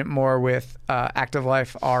alignment more with Active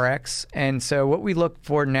Life RX, and so what we look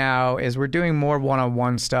for now is we're doing more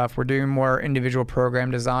one-on-one stuff. We're doing more individual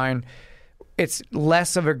program design. It's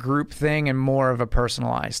less of a group thing and more of a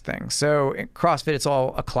personalized thing. So in CrossFit, it's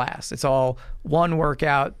all a class. It's all one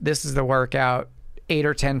workout. This is the workout. 8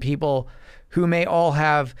 or 10 people who may all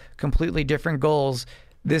have completely different goals.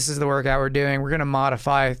 This is the workout we're doing. We're going to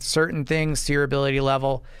modify certain things to your ability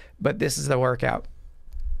level, but this is the workout.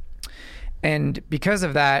 And because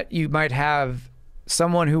of that, you might have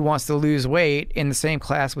someone who wants to lose weight in the same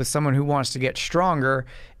class with someone who wants to get stronger,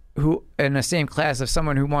 who in the same class of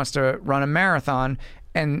someone who wants to run a marathon,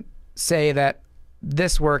 and say that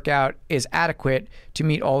this workout is adequate to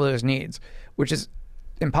meet all those needs, which is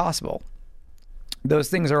impossible. Those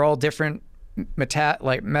things are all different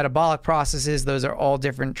metabolic processes. Those are all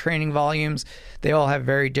different training volumes. They all have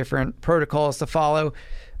very different protocols to follow.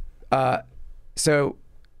 So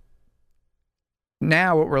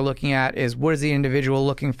now what we're looking at is, what is the individual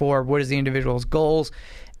looking for? What is the individual's goals?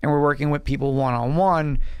 And we're working with people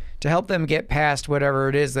one-on-one to help them get past whatever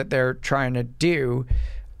it is that they're trying to do.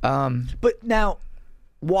 But now,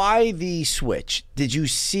 why the switch? Did you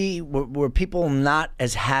see, were people not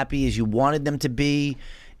as happy as you wanted them to be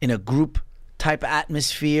in a group type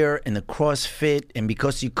atmosphere in the CrossFit, and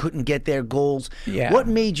because you couldn't get their goals? Yeah. What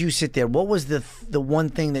made you sit there? What was the one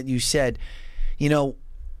thing that you said, you know,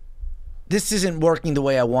 this isn't working the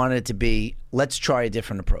way I wanted it to be, let's try a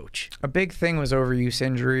different approach? A big thing was overuse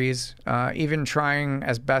injuries. Even trying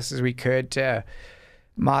as best as we could to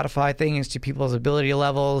modify things to people's ability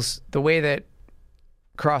levels. The way that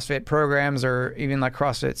CrossFit programs or even like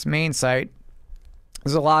CrossFit's main site,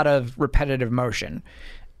 there's a lot of repetitive motion.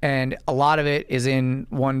 And a lot of it is in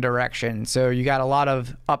one direction. So you got a lot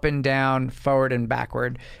of up and down, forward and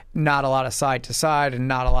backward, not a lot of side to side, and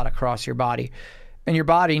not a lot across your body. And your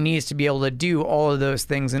body needs to be able to do all of those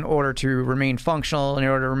things in order to remain functional, in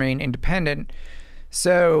order to remain independent.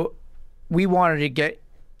 So we wanted to get,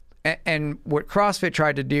 and what CrossFit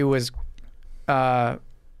tried to do was,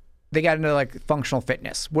 they got into like functional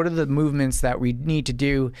fitness. What are the movements that we need to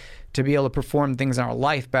do to be able to perform things in our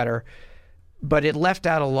life better? But it left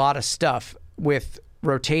out a lot of stuff with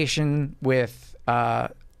rotation, with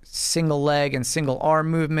single leg and single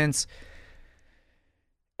arm movements.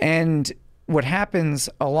 And what happens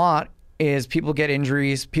a lot is people get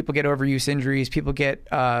injuries, people get overuse injuries, people get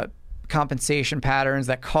compensation patterns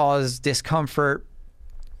that cause discomfort,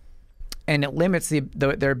 and it limits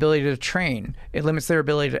their ability to train. It limits their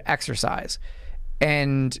ability to exercise.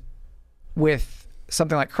 And with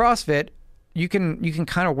something like CrossFit, you can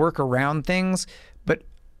kind of work around things, but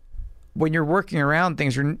when you're working around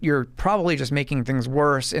things, you're probably just making things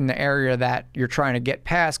worse in the area that you're trying to get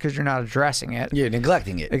past because you're not addressing it. You're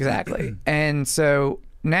neglecting it. Exactly. And so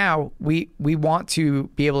now we want to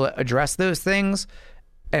be able to address those things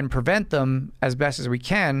and prevent them as best as we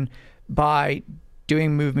can by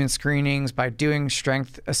doing movement screenings, by doing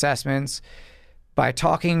strength assessments, by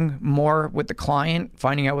talking more with the client,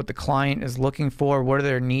 finding out what the client is looking for, what are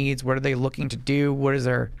their needs, what are they looking to do, what is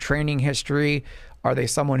their training history, are they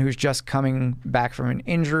someone who's just coming back from an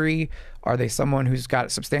injury, are they someone who's got a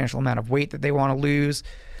substantial amount of weight that they want to lose.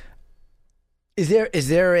 Is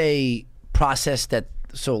there a process that,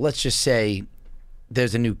 so let's just say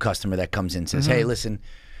there's a new customer that comes in and says, hey, listen,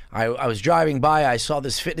 I was driving by, I saw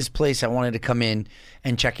this fitness place, I wanted to come in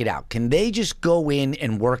and check it out. Can they just go in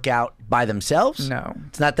and work out by themselves? No.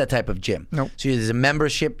 It's not that type of gym. Nope. So there's a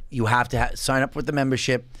membership, you have to sign up with the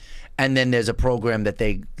membership, and then there's a program that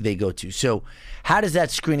they go to. So how does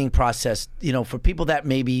that screening process, for people that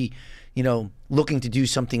may be, looking to do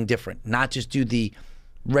something different, not just do the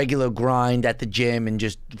regular grind at the gym and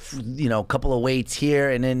just, a couple of weights here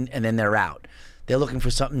and then they're out. They're looking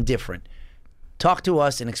for something different. Talk to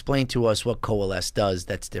us and explain to us what Coalesce does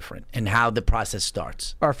that's different and how the process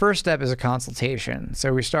starts. Our first step is a consultation.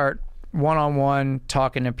 So we start one-on-one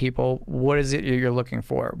talking to people. What is it you're looking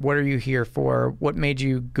for? What are you here for? What made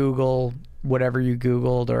you Google whatever you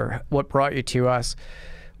Googled, or what brought you to us?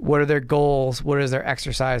 What are their goals? What is their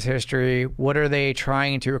exercise history? What are they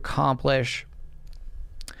trying to accomplish?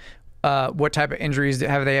 What type of injuries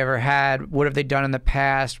have they ever had? What have they done in the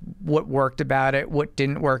past? What worked about it? What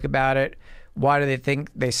didn't work about it? Why do they think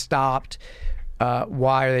they stopped?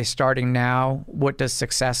 Why are they starting now? What does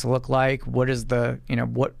success look like? What is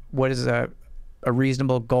what is a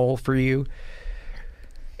reasonable goal for you?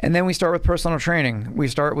 And then we start with personal training. We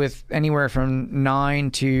start with anywhere from 9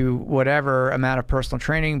 to whatever amount of personal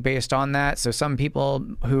training based on that. So some people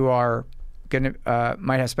who are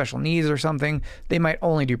might have special needs or something, they might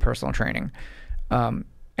only do personal training.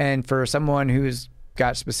 And for someone who's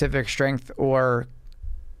got specific strength or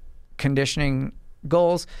conditioning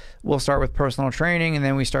goals, we'll start with personal training, and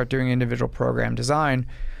then we start doing individual program design.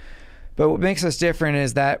 But what makes us different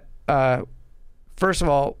is that, first of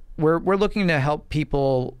all, we're looking to help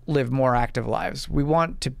people live more active lives. We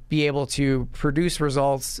want to be able to produce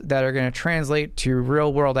results that are going to translate to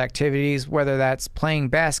real world activities, whether that's playing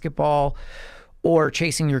basketball or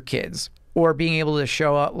chasing your kids, or being able to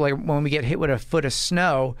show up, like when we get hit with a foot of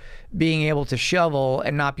snow, being able to shovel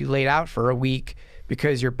and not be laid out for a week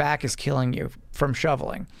because your back is killing you from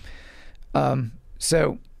shoveling.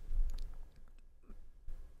 So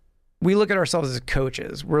we look at ourselves as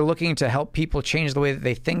coaches. We're looking to help people change the way that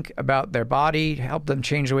they think about their body, help them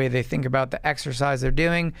change the way they think about the exercise they're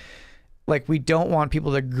doing. Like, we don't want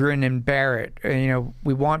people to grin and bear it.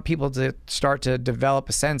 We want people to start to develop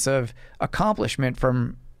a sense of accomplishment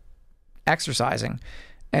from exercising.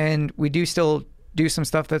 And we do still do some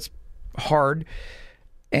stuff that's hard.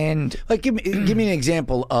 And like, give me an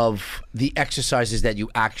example of the exercises that you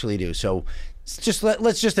actually do. So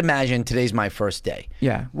let's just imagine today's my first day.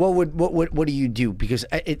 Yeah. What do you do? Because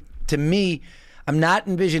to me, I'm not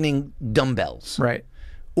envisioning dumbbells, right,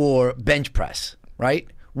 or bench press, right?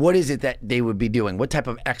 What is it that they would be doing? What type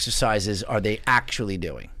of exercises are they actually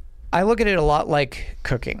doing? I look at it a lot like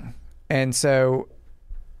cooking. And so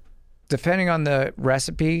depending on the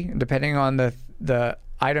recipe, depending on the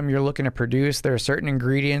item you're looking to produce, there are certain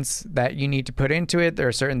ingredients that you need to put into it. There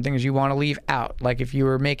are certain things you want to leave out. Like if you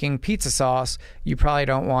were making pizza sauce, you probably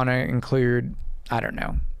don't want to include, I don't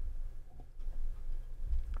know,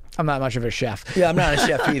 I'm not much of a chef. Yeah, I'm not a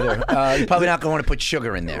chef either. You're probably not going to want to put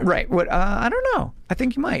sugar in there. Right. What? I don't know. I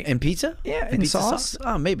think you might. In pizza? Yeah, in in pizza sauce?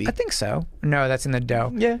 Oh, maybe. I think so. No, that's in the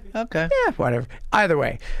dough. Yeah, okay. Yeah, whatever. Either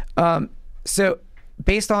way. So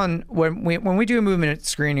based on when we do a movement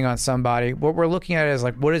screening on somebody, what we're looking at is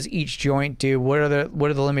like, what does each joint do? What are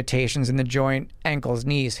the limitations in the joint? Ankles,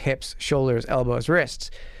 knees, hips, shoulders, elbows,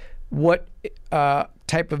 wrists. What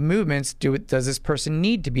type of movements does this person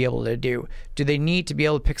need to be able to do? Do they need to be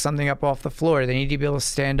able to pick something up off the floor? Do they need to be able to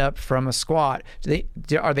stand up from a squat?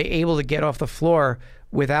 Are they able to get off the floor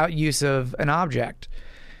without use of an object?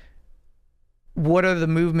 What are the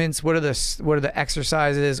movements? What are the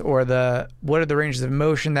exercises, or what are the ranges of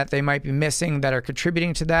motion that they might be missing that are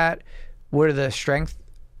contributing to that? What are the strength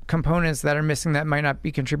components that are missing that might not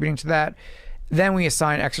be contributing to that? Then we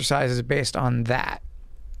assign exercises based on that.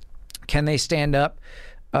 Can they stand up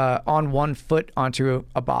on one foot onto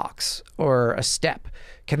a box or a step?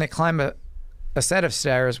 Can they climb a set of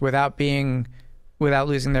stairs without losing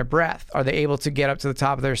their breath? Are they able to get up to the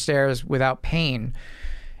top of their stairs without pain?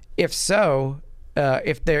 If so,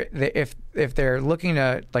 if they're looking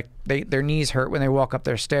to, like, their knees hurt when they walk up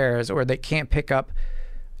their stairs, or they can't pick up,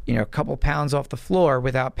 a couple pounds off the floor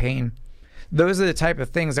without pain, those are the type of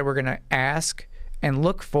things that we're going to ask and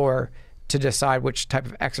look for to decide which type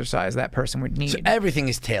of exercise that person would need. So everything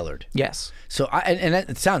is tailored. Yes. So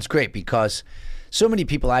it sounds great, because so many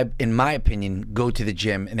people, in my opinion, go to the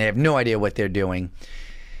gym and they have no idea what they're doing.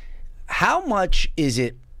 How much is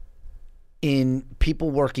it in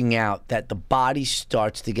people working out that the body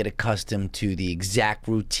starts to get accustomed to the exact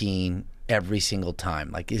routine every single time?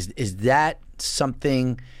 Like, is that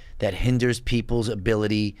something that hinders people's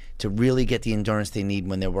ability to really get the endurance they need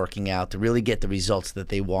when they're working out, to really get the results that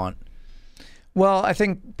they want? Well, I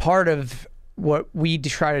think part of what we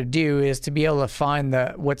try to do is to be able to find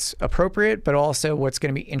what's appropriate, but also what's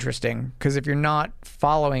going to be interesting. Because if you're not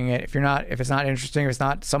following it, if it's not interesting, if it's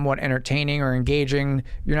not somewhat entertaining or engaging,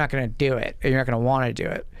 you're not going to do it. You're not going to want to do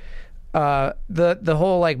it. The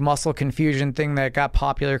whole like muscle confusion thing that got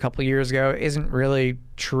popular a couple of years ago isn't really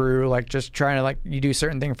true. Like, just trying to, like, you do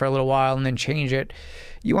certain thing for a little while and then change it.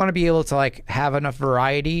 You want to be able to, like, have enough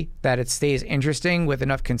variety that it stays interesting with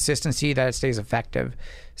enough consistency that it stays effective.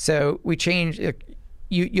 So we change.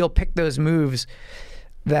 You'll pick those moves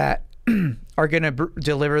that are going to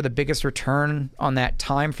deliver the biggest return on that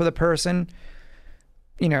time for the person.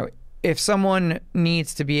 If someone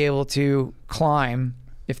needs to be able to climb,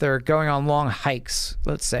 if they're going on long hikes,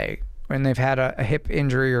 let's say, when they've had a hip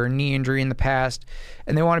injury or a knee injury in the past,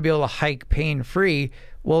 and they want to be able to hike pain-free,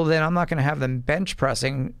 well, then I'm not going to have them bench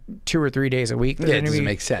pressing 2 or 3 days a week. Yeah, it doesn't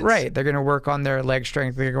make sense. Right. They're going to work on their leg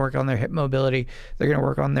strength. They're going to work on their hip mobility. They're going to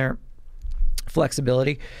work on their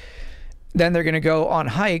flexibility. Then they're going to go on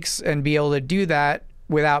hikes and be able to do that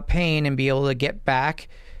without pain and be able to get back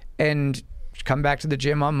and come back to the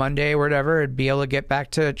gym on Monday or whatever and be able to get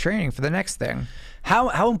back to training for the next thing.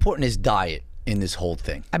 How important is diet in this whole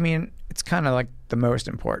thing? I mean, it's kind of like the most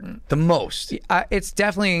important. The most? It's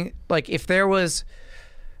definitely, like, if there was,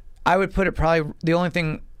 I would put it probably, the only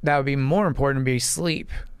thing that would be more important would be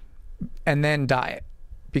sleep and then diet.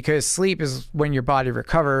 Because sleep is when your body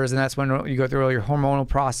recovers, and that's when you go through all your hormonal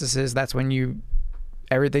processes. That's when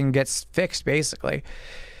everything gets fixed, basically.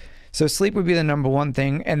 So sleep would be the number one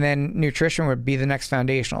thing, and then nutrition would be the next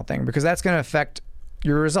foundational thing, because that's going to affect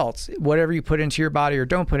your results. Whatever you put into your body or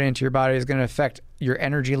don't put into your body is going to affect your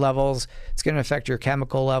energy levels. It's going to affect your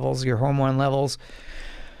chemical levels, your hormone levels.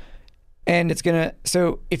 And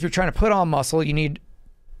so if you're trying to put on muscle, you need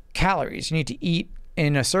calories. You need to eat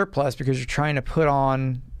in a surplus because you're trying to put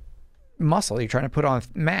on muscle. You're trying to put on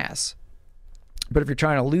mass. But if you're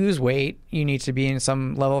trying to lose weight, you need to be in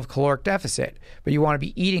some level of caloric deficit. But you want to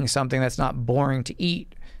be eating something that's not boring to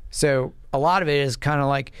eat. So a lot of it is kind of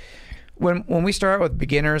like, when we start with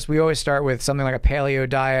beginners, we always start with something like a paleo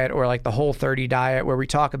diet or like the Whole30 diet, where we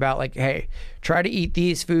talk about, like, hey, try to eat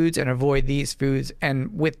these foods and avoid these foods.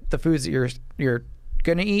 And with the foods that you're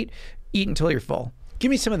going to eat until you're full.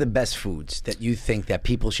 Give me some of the best foods that you think that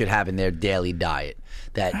people should have in their daily diet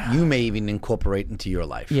that you may even incorporate into your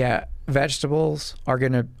life. Yeah. Vegetables are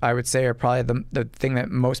I would say, are probably the thing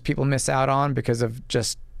that most people miss out on because of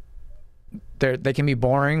just, they can be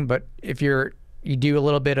boring, but if you do a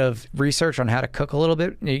little bit of research on how to cook a little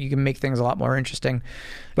bit, you can make things a lot more interesting.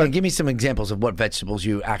 But give me some examples of what vegetables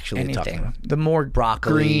you actually talk about. The more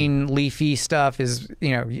broccoli, green, leafy stuff is,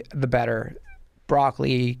 the better.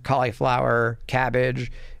 Broccoli, cauliflower,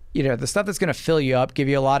 cabbage, the stuff that's going to fill you up, give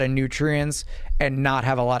you a lot of nutrients, and not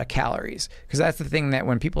have a lot of calories. Because that's the thing that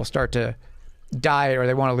when people start to diet or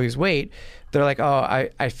they want to lose weight, they're like, oh,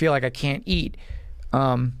 I feel like I can't eat.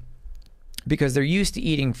 because they're used to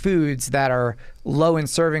eating foods that are low in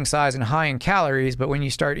serving size and high in calories. But when you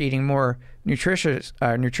start eating more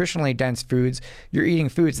nutritionally dense foods, you're eating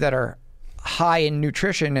foods that are high in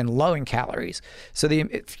nutrition and low in calories. So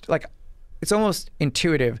it's almost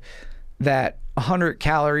intuitive that 100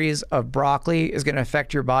 calories of broccoli is going to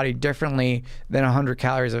affect your body differently than 100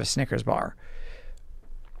 calories of a Snickers bar.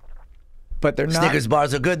 But they're not. Snickers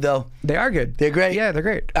bars are good, though. They are good. They're great. Yeah, they're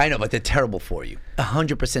great. I know, but they're terrible for you.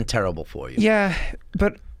 100% terrible for you. Yeah,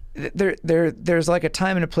 but there's like a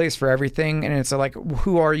time and a place for everything, and it's like,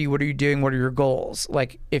 who are you? What are you doing? What are your goals?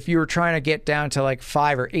 Like, if you were trying to get down to like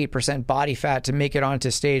 5 or 8% body fat to make it onto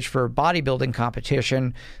stage for a bodybuilding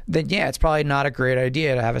competition, then yeah, it's probably not a great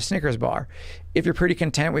idea to have a Snickers bar. If you're pretty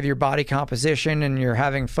content with your body composition and you're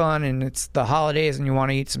having fun and it's the holidays and you want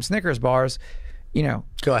to eat some Snickers bars,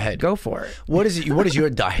 go ahead. Go for it. What is it? What does your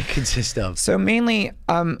diet consist of? So mainly,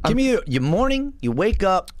 give me your morning. You wake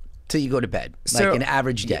up till you go to bed, like an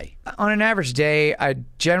average day. On an average day, I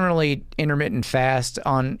generally intermittent fast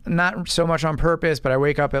on, not so much on purpose, but I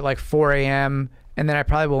wake up at like 4 a.m. and then I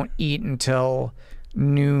probably won't eat until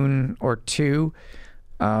noon or 2.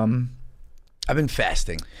 I've been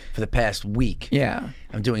fasting for the past week. Yeah,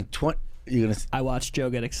 I'm doing 20. I watch Joe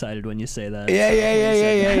get excited when you say that.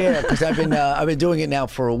 Yeah. Because I've been doing it now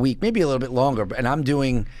for a week, maybe a little bit longer, and I'm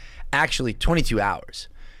doing actually 22 hours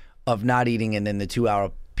of not eating, and then the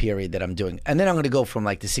 2-hour period that I'm doing, and then I'm going to go from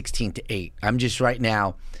like the 16 to 8. I'm just right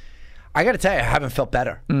now. I got to tell you, I haven't felt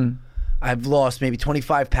better. I've lost maybe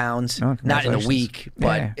 25 pounds, not in a week,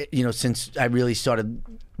 but since I really started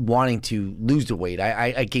wanting to lose the weight,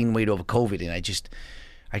 I gained weight over COVID, and I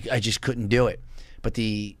just couldn't do it. But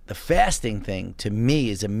the fasting thing to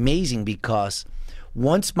me is amazing, because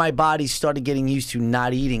once my body started getting used to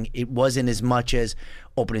not eating, it wasn't as much as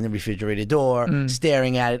opening the refrigerator door,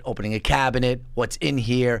 staring at it, opening a cabinet, what's in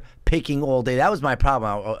here, picking all day. That was my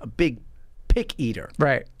problem. I'm a big pick eater.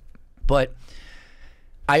 Right. But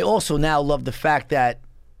I also now love the fact that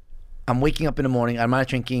I'm waking up in the morning. I'm not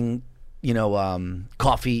drinking,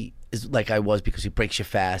 coffee is like I was, because it breaks you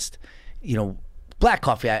fast. Black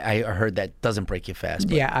coffee, I heard that doesn't break you fast.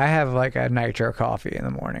 But yeah, I have like a nitro coffee in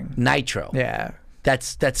the morning. Nitro. Yeah.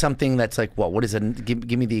 That's something that's like what? What is it?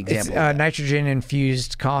 Give me the example. It's nitrogen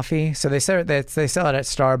infused coffee. So they sell it at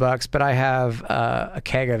Starbucks, but I have a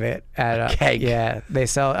keg of it at a keg. Yeah, they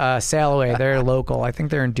sell Sail Away. They're local. I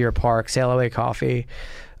think they're in Deer Park. Sail Away Coffee.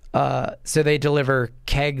 So they deliver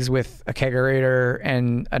kegs with a kegerator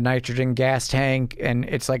and a nitrogen gas tank, and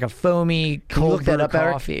it's like a foamy cold brew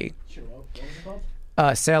coffee.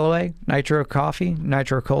 Sail Away Nitro Coffee,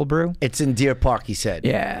 Nitro Cold Brew. It's in Deer Park, he said.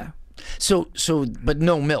 Yeah. So, but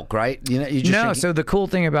no milk, right? You just drinking... So the cool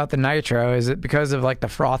thing about the nitro is that because of like the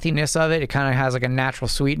frothiness of it, it kind of has like a natural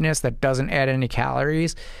sweetness that doesn't add any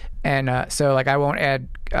calories, and so like I won't add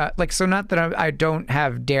not that I don't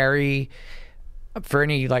have dairy for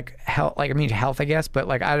any like health, health, I guess, but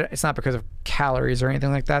like it's not because of calories or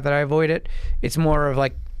anything like that I avoid it. It's more of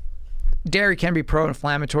like dairy can be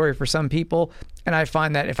pro-inflammatory for some people, and I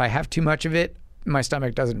find that if I have too much of it, my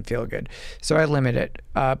stomach doesn't feel good, so I limit it.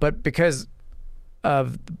 But because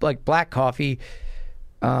of like black coffee,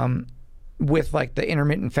 with like the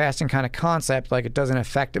intermittent fasting kind of concept, like it doesn't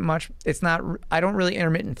affect it much. It's not. I don't really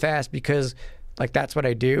intermittent fast because like that's what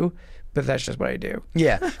I do, but that's just what I do.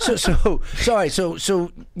 Yeah. So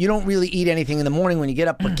you don't really eat anything in the morning when you get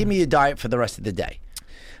up, but give me your diet for the rest of the day.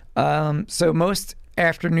 So most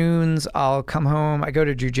afternoons I'll come home. I go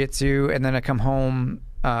to jujitsu, and then I come home.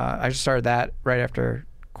 I just started that right after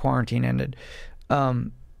quarantine ended.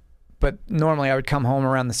 But normally I would come home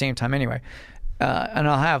around the same time anyway. And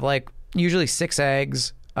I'll have like usually 6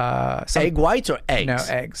 eggs. Egg whites or eggs? No,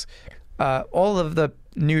 eggs. All of the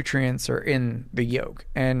nutrients are in the yolk.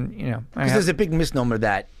 And, because there's a big misnomer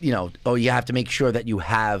that, you have to make sure that you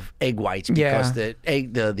have egg whites because the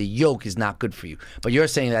yolk is not good for you. But you're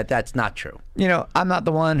saying that that's not true. I'm not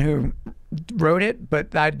the one who wrote it,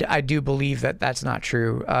 but I do believe that that's not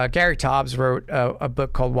true. Gary Taubes wrote a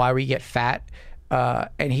book called Why We Get Fat,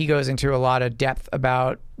 and he goes into a lot of depth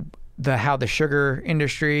about how the sugar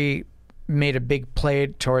industry made a big play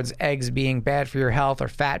towards eggs being bad for your health or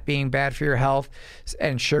fat being bad for your health,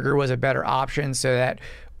 and sugar was a better option, so that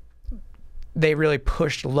they really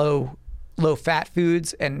pushed low fat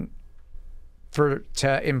foods and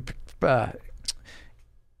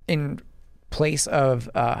in place of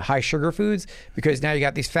high sugar foods, because now you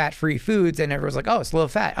got these fat-free foods and everyone's like, oh, it's low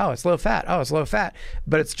fat, oh, it's low fat, oh, it's low fat,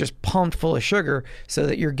 but it's just pumped full of sugar so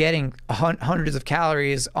that you're getting hundreds of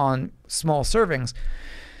calories on small servings.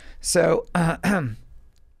 So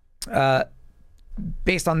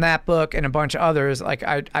based on that book and a bunch of others, like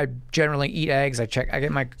I generally eat eggs. I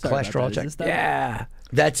get my cholesterol Is this checked. that? Yeah.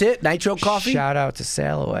 That's it? Nitro coffee? Shout out to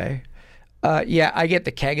Sailaway. Yeah, I get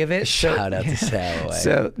the keg of it. Shout out to Sailaway.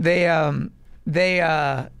 So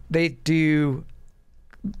they do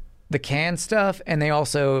the canned stuff, and they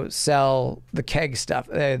also sell the keg stuff.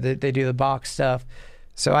 They do the box stuff.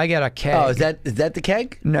 So I get a keg. Oh, is that the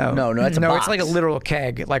keg? No, that's a box. It's like a literal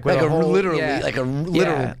keg, like with Like a whole, literally, yeah. like a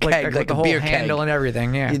literal keg, like the a whole beer handle keg. and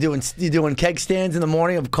everything. Yeah, You doing keg stands in the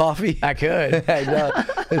morning of coffee? I could. I know.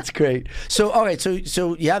 That's great. So, all right.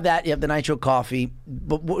 So you have that. You have the nitro coffee.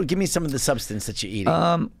 But give me some of the substance that you're eating.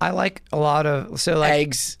 I like a lot of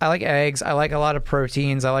eggs. I like eggs. I like a lot of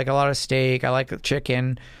proteins. I like a lot of steak. I like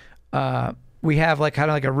chicken. We have like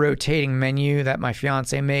kind of like a rotating menu that my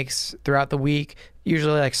fiance makes throughout the week.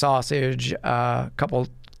 Usually like sausage, a couple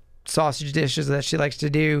sausage dishes that she likes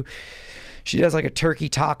to do. She does like a turkey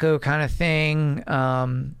taco kind of thing.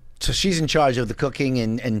 So she's in charge of the cooking,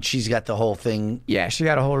 and she's got the whole thing. Yeah, she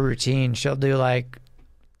got a whole routine. She'll do like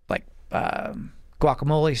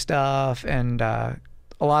guacamole stuff, and a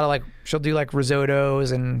lot of like she'll do like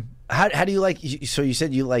risottos and. How do you like? So you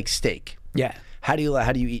said you like steak. Yeah. How do you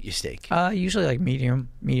eat your steak? Usually like medium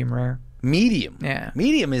rare. Medium. Yeah.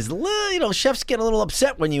 Medium is chefs get a little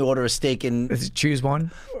upset when you order a steak and Choose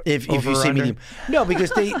one. if Over you or say under? medium. No,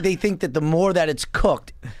 because they think that the more that it's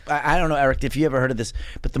cooked, I don't know, Eric, if you ever heard of this,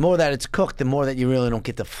 but the more that it's cooked, the more that you really don't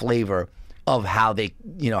get the flavor of how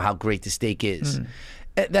how great the steak is.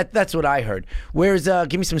 That's what I heard. Where's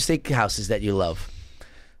give me some steakhouses that you love.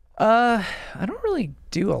 I don't really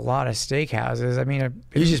do a lot of steakhouses. I mean,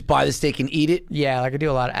 You just buy the steak and eat it. yeah, like I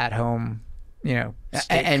do a lot of at home, steak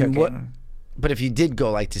And cooking. what? But if you did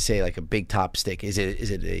go to say like a big top steak, is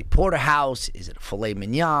it a porterhouse? Is it a filet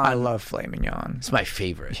mignon? I love filet mignon. It's my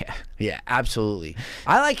favorite. Yeah. Yeah, absolutely.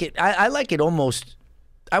 I like it. I like it almost,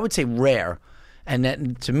 I would say rare. And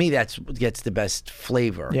that, to me, that's what gets the best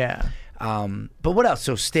flavor. Yeah. But what else?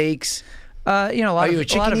 So steaks. A lot you a of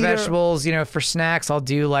chicken eater? vegetables. For snacks,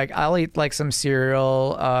 I'll eat like some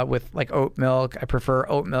cereal with like oat milk. I prefer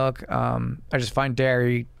oat milk. I just find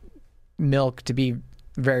dairy milk to be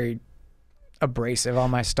very abrasive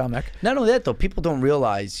on my stomach. Not only that, though, people don't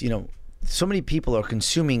realize, so many people are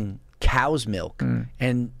consuming cow's milk.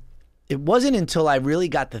 And it wasn't until I really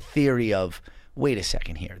got the theory of, wait a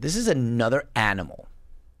second here, this is another animal,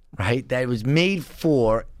 right? That was made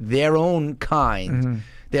for their own kind,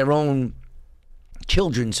 their own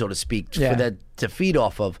children, so to speak, Yeah. for that to feed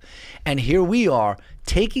off of. And here we are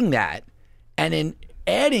taking that and then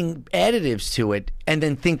adding additives to it and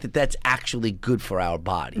then think that that's actually good for our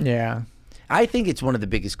body. Yeah. I think it's one of the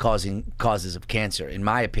biggest causes of cancer, in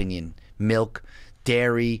my opinion. Milk,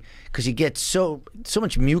 dairy, because you get so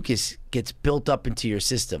much mucus gets built up into your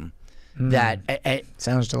system that.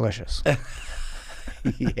 Sounds delicious.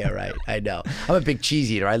 Yeah, right. I know. I'm a big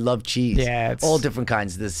cheese eater. I love cheese. Yeah, it's- all different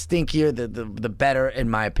kinds. The stinkier, the better, in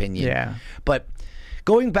my opinion. Yeah. But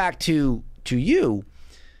going back to you,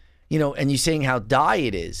 and you saying how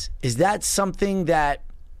diet is that something that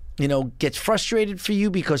gets frustrated for you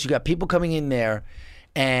because you got people coming in there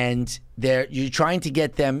and you're trying to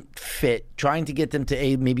get them fit, trying to get them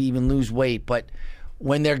to maybe even lose weight, but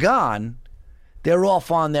when they're gone, they're off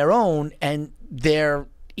on their own and they're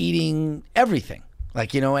eating everything.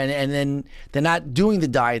 And then they're not doing the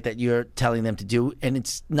diet that you're telling them to do, and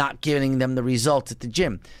it's not giving them the results at the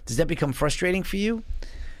gym. Does that become frustrating for you?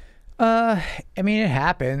 I mean, it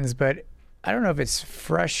happens, but I don't know if it's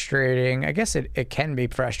frustrating. I guess it can be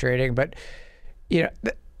frustrating, but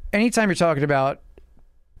anytime you're talking about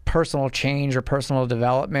personal change or personal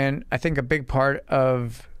development, I think a big part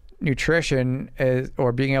of nutrition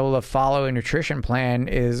or being able to follow a nutrition plan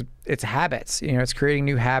is it's habits. It's creating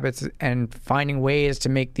new habits and finding ways to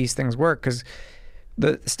make these things work, because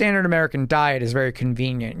the standard American diet is very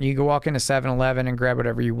convenient. You can walk into 7-Eleven and grab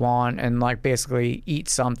whatever you want and like basically eat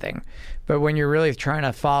something. But when you're really trying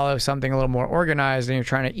to follow something a little more organized and you're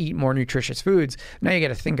trying to eat more nutritious foods, now you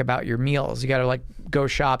got to think about your meals. You got to like go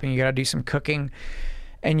shopping, you got to do some cooking,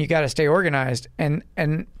 and you got to stay organized. And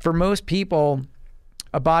for most people,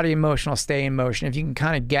 a body emotional stay in motion. If you can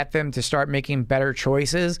kind of get them to start making better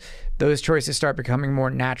choices, those choices start becoming more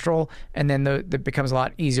natural, and then it becomes a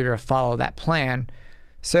lot easier to follow that plan.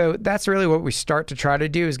 So that's really what we start to try to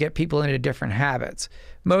do, is get people into different habits.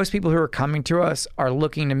 Most people who are coming to us are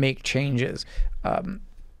looking to make changes.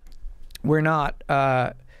 We're not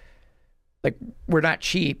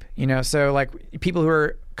cheap, so like people who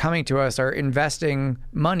are coming to us are investing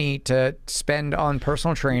money to spend on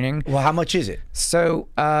personal training. Well, how much is it? So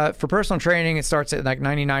for personal training, it starts at like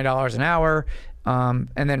 $99 an hour. And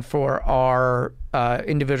then for our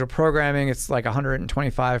individual programming, it's like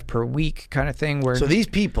 125 per week kind of thing. Where So these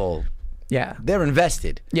people, yeah, they're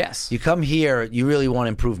invested. yes, You come here, you really want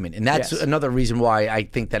improvement. And that's Yes. another reason why I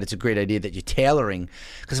think that it's a great idea that you're tailoring.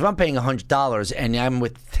 Because if I'm paying $100 and I'm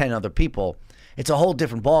with 10 other people, it's a whole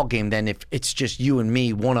different ball game than if it's just you and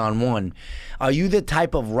me one-on-one. Are you the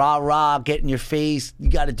type of rah-rah, get in your face, you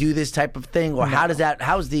got to do this type of thing? Or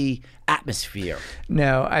how's the atmosphere?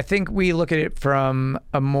 no, I think we look at it from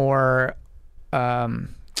a more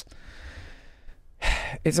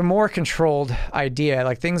it's a more controlled idea.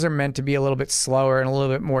 Like things are meant to be a little bit slower and a little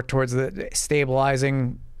bit more towards the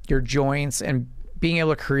stabilizing your joints and being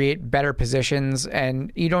able to create better positions.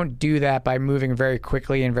 And you don't do that by moving very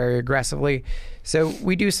quickly and very aggressively. So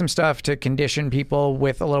we do some stuff to condition people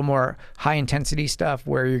with a little more high intensity stuff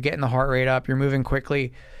where you're getting the heart rate up, you're moving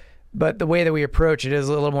quickly. But the way that we approach it is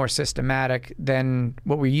a little more systematic than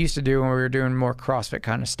what we used to do when we were doing more CrossFit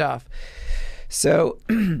kind of stuff. So,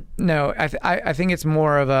 no, I think it's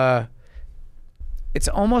more of it's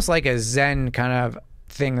almost like a Zen kind of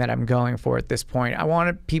thing that I'm going for at this point. I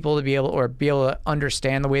wanted people to be able to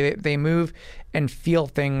understand the way that they move and feel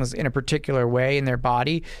things in a particular way in their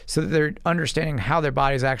body so that they're understanding how their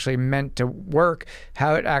body is actually meant to work,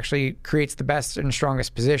 how it actually creates the best and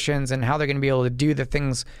strongest positions, and how they're going to be able to do the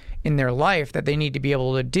things in their life that they need to be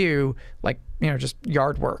able to do, like, just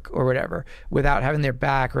yard work or whatever, without having their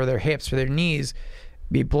back or their hips or their knees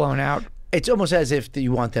be blown out. It's almost as if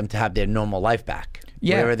you want them to have their normal life back.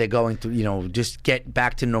 Yeah. Whatever they're going through, just get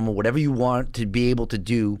back to normal. Whatever you want to be able to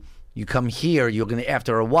do, you come here, you're going to,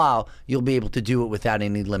 after a while, you'll be able to do it without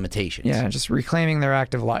any limitations. Yeah, just reclaiming their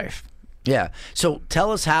active life. Yeah. So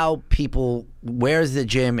tell us how people, where's the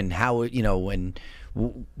gym and how, and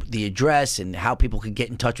the address and how people could get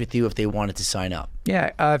in touch with you if they wanted to sign up.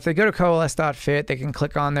 Yeah, if they go to coalesce.fit, they can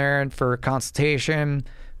click on there and for a consultation,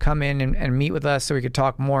 come in and meet with us so we could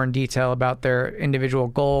talk more in detail about their individual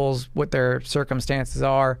goals, what their circumstances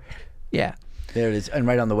are. Yeah. There it is. And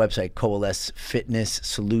right on the website, Coalesce Fitness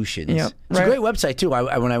Solutions. Yep, It's a right. great website, too.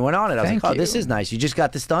 When I went on it, I was Thank like, oh, you. this is nice. You just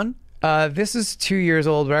got this done? This is 2 years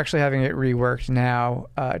old. We're actually having it reworked now,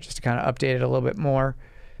 just to kind of update it a little bit more.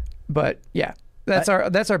 But yeah, that's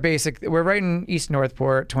our basic. We're right in East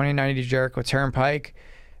Northport, 2090 Jericho Turnpike,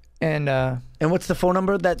 and what's the phone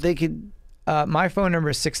number that they could? my phone number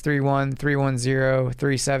is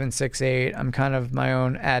 631-310-3768. I'm kind of my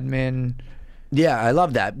own admin. Yeah, I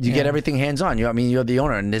love that. You get Yeah. everything hands on. You're the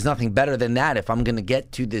owner, and there's nothing better than that. If I'm going to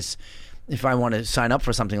get to this, if I want to sign up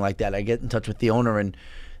for something like that, I get in touch with the owner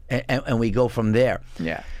and we go from there.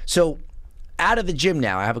 Yeah. So, out of the gym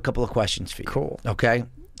now, I have a couple of questions for you. Cool. Okay,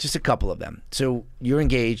 just a couple of them. So you're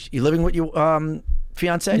engaged. You're living with your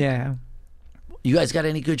fiance. Yeah. You guys got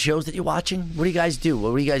any good shows that you're watching? What do you guys do?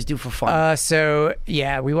 What do you guys do for fun? So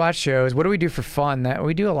yeah, we watch shows. What do we do for fun? That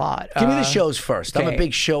we do a lot. Give me the shows first. I'm a okay.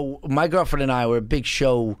 big show. My girlfriend and I were a big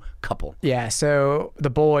show couple. Yeah. So The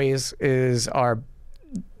Boys is our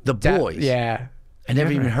The Boys. Yeah. I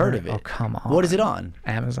never even heard of it. Oh, come on. What is it on?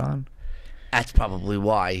 Amazon. That's probably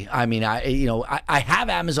why. I mean, I have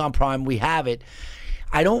Amazon Prime. We have it.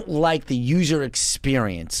 I don't like the user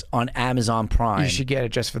experience on Amazon Prime. You should get it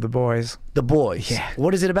just for The Boys. The Boys. Yeah.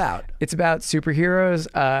 What is it about? It's about superheroes.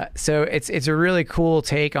 So it's a really cool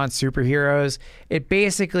take on superheroes. It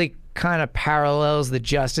basically kind of parallels the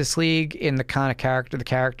Justice League in the kind of the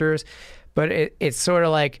characters, but it's sort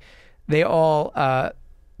of like they all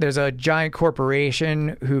there's a giant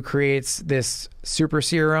corporation who creates this super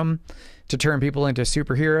serum to turn people into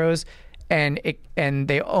superheroes. And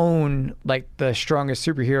they own like the strongest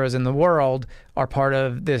superheroes in the world are part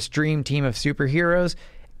of this dream team of superheroes.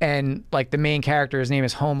 And like the main character, his name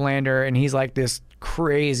is Homelander, and he's like this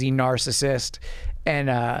crazy narcissist. And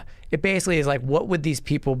it basically is like, what would these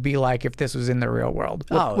people be like if this was in the real world?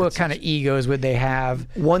 What kind of egos would they have?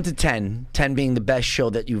 1 to 10, 10 being the best show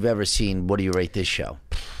that you've ever seen. What do you rate this show?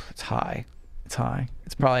 It's high. It's high.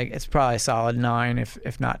 It's probably a solid 9,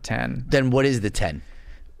 if not 10. Then what is the 10?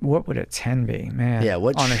 What would a 10 be, man? Yeah,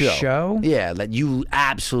 what on show? a show? Yeah, that you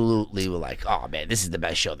absolutely were like, oh man, this is the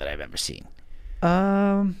best show that I've ever seen.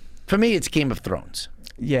 For me, it's Game of Thrones.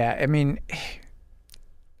 Yeah, I mean,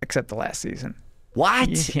 except the last season.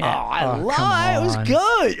 What? Yeah. Oh, I Oh, love come it. It was on.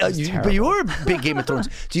 good. It was But you were terrible. a big Game of Thrones.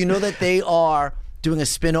 Do you know that they are doing a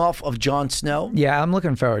spin-off of Jon Snow? Yeah, I'm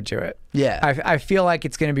looking forward to it. Yeah. I feel like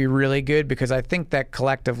it's going to be really good because I think that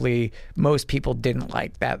collectively most people didn't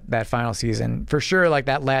like that final season. For sure, like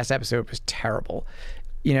that last episode was terrible.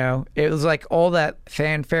 You know, it was like all that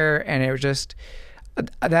fanfare and it was just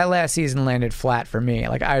that last season landed flat for me.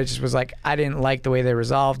 Like I just was like, I didn't like the way they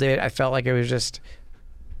resolved it. I felt like it was just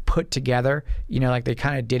put together. You know, like they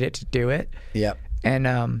kind of did it to do it. Yep.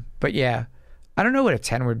 And but yeah, I don't know what a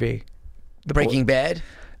 10 would be. Breaking Bad.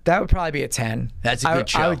 That would probably be a 10. That's a good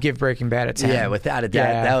show. I would give Breaking Bad a 10. Yeah, without a doubt.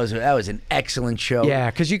 Yeah. That was an excellent show. Yeah,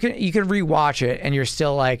 because you can rewatch it and you're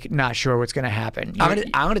still like not sure what's going to happen. I'm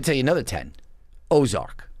gonna tell you another 10.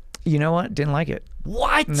 Ozark. You know what? Didn't like it.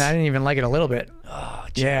 What? No, I didn't even like it a little bit. Oh,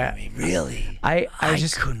 Yeah. Jeremy, really? I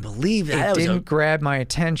just couldn't believe that. It That was didn't grab my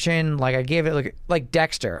attention. Like I gave it like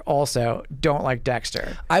Dexter. Also, don't like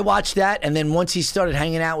Dexter. I watched that, and then once he started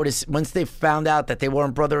hanging out with once they found out that they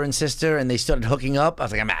weren't brother and sister, and they started hooking up, I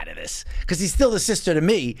was like, I'm out of this, because he's still the sister to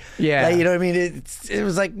me. Yeah. Like, you know what I mean? It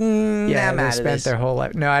was like, Yeah, I'm they out of spent this. their whole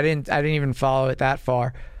life. No, I didn't even follow it that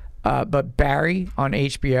far. But Barry on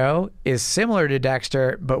HBO is similar to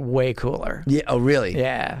Dexter, but way cooler. Yeah. Oh, really?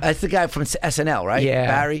 Yeah. That's the guy from SNL, right? Yeah,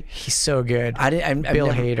 Barry. He's so good. I've Bill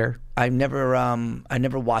never, Hader. I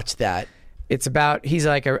never watched that. It's about he's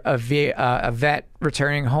like a vet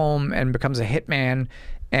returning home and becomes a hitman,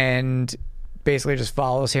 and basically just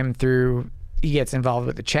follows him through. He gets involved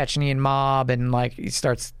with the Chechnyan mob, and like he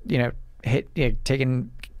starts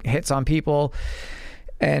taking hits on people,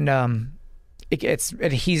 and it's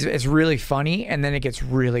really funny, and then it gets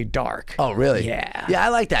really dark. Oh, really? Yeah. Yeah, I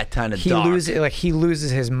like that kind of He dark.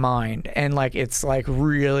 loses his mind, and like it's like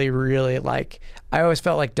really, really like I always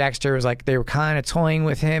felt like Dexter was like they were kind of toying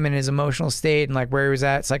with him and his emotional state and like where he was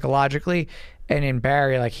at psychologically, and in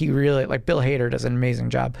Barry like he really like Bill Hader does an amazing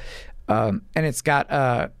job, and it's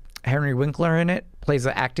got Henry Winkler in it, plays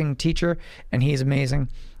the acting teacher, and he's amazing.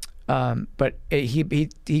 But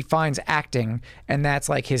he finds acting, and that's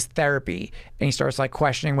like his therapy, and he starts like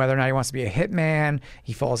questioning whether or not he wants to be a hitman.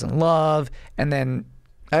 He falls in love, and then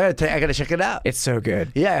I gotta check it out. it's so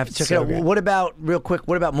good. Yeah, I have to check it out. good. What about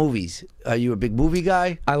What about movies? Are you a big movie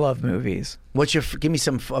guy? I love movies. Give me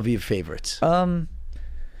some of your favorites.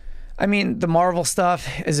 I mean, the Marvel stuff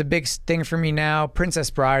is a big thing for me now. Princess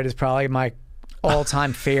Bride is probably my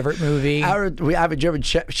all-time favorite movie. We have a German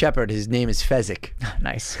Shepherd. His name is Fezzik.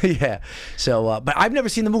 Nice. Yeah. So, but I've never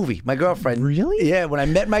seen the movie. My girlfriend. Really? Yeah. When I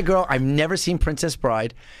met my girl, I've never seen Princess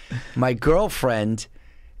Bride. My girlfriend,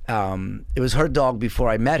 it was her dog before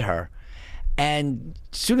I met her. And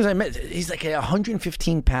as soon as I met, he's like a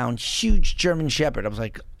 115-pound, huge German Shepherd. I was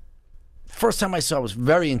like, first time I saw, I was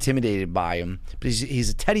very intimidated by him. But he's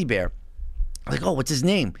a teddy bear. I'm like, oh, what's his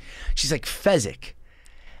name? She's like, Fezzik.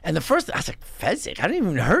 And the first, I was like, Fezzik? I didn't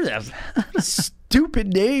even heard that. I was like, what a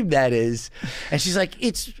stupid name that is. And she's like,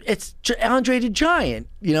 it's Andre the Giant,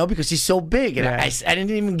 because he's so big. And Yeah. I didn't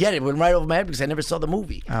even get it. It went right over my head because I never saw the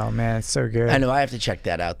movie. Oh man, it's so good. I know, I have to check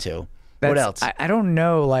that out too. What else? I don't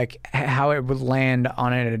know like how it would land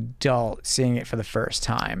on an adult seeing it for the first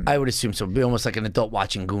time. I would assume so. It'd be almost like an adult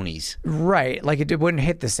watching Goonies. Right, like it wouldn't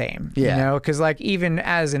hit the same. Yeah. Because like even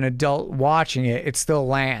as an adult watching it, it still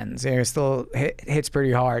lands. It still hits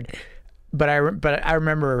pretty hard. But I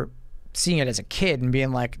remember seeing it as a kid and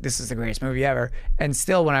being like, this is the greatest movie ever. And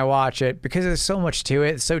still when I watch it, because there's so much to it,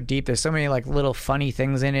 it's so deep, there's so many like little funny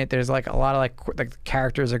things in it. There's like a lot of like the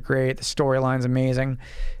characters are great, the storyline's amazing.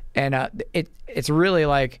 And it's really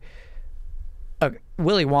like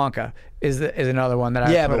Willy Wonka is another one that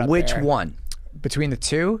I Yeah, put but up which there. one? Between the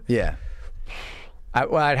two? Yeah.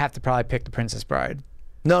 I'd have to probably pick The Princess Bride.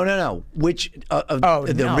 No. Which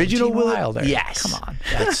the no, original Gene Willy? Wilder. Yes. Come on.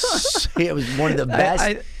 It was one of the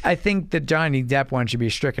best. I think the Johnny Depp one should be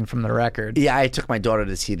stricken from the record. Yeah, I took my daughter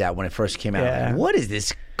to see that when it first came out. Yeah. Like, what is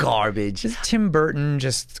this garbage? Just Tim Burton,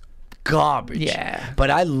 just Garbage. Yeah. But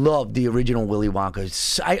I love the original Willy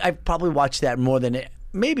Wonka. I've probably watched that more than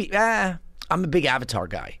maybe. I'm a big Avatar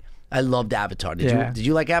guy. I loved Avatar. Did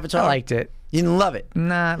you like Avatar? I liked it. You didn't love it?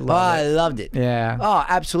 Not Oh, love I it. loved it. Yeah. Oh,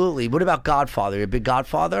 absolutely. What about Godfather? You a big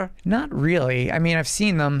Godfather? Not really. I mean, I've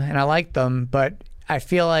seen them and I like them, but I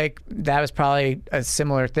feel like that was probably a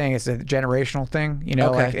similar thing. It's a generational thing. Okay.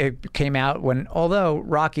 Like it came out although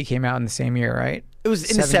Rocky came out in the same year, right? It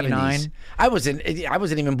was in the 79. 70s. I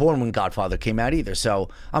wasn't even born when Godfather came out either. So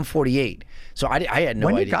I'm 48. So I had no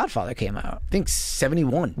When idea. did Godfather came out? I think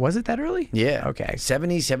 71. Was it that early? Yeah. Okay.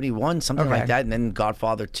 70, 71, something Okay. like that. And then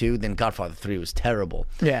Godfather 2, then Godfather 3 was terrible.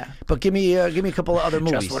 Yeah. But give me a couple of other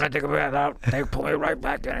movies. Just when I think about that, they pull me right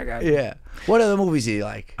back in again. Yeah. What other movies do you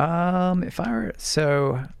like? If I were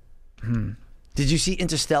Did you see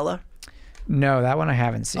Interstellar? no, that one I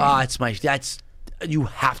haven't seen. You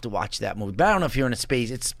have to watch that movie. But I don't know if you're in a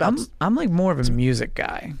space. It's about I'm like more of a music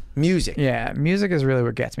guy. music. Yeah, music is really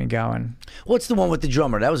what gets me going. What's the one with the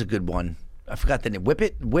drummer? That was a good one. I forgot the name.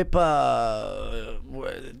 The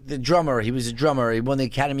drummer. He was a drummer. He won the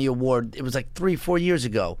Academy Award. It was like 3-4 years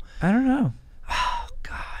ago. I don't know. Oh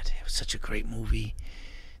God, it was such a great movie.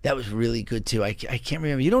 That was really good too. I can't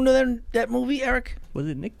remember. You don't know that movie, Eric? Was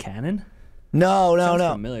it Nick Cannon? No. Sounds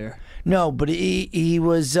familiar. No, but he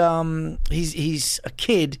was he's a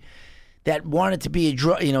kid that wanted to be a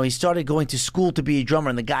drummer. You know, he started going to school to be a drummer,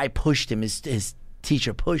 and the guy pushed him. His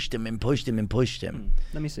teacher pushed him and pushed him and pushed him.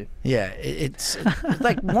 Let me see. Yeah, it's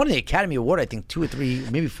like won the Academy Award, I think 2 or 3,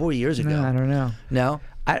 maybe 4 years ago. No, I don't know. No?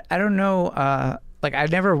 I don't know. Like, I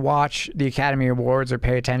never watch the Academy Awards or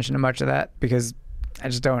pay attention to much of that because I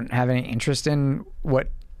just don't have any interest in what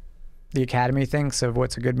the Academy thinks of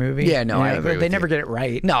what's a good movie. Yeah, no, I agree They with never you. get it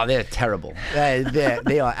right. No, they're terrible.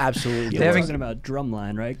 They are absolutely You're the worst. talking about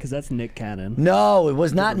Drumline, right? Because that's Nick Cannon. No, it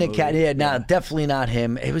was not Nick Different Cannon. movie. Yeah, no, definitely not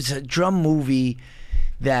him. It was a drum movie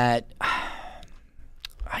that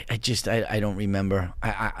I don't remember.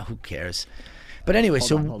 Who cares? But anyway,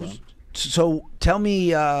 Hold on. so tell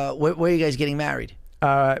me, where are you guys getting married?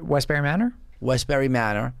 Westbury Manor? Westbury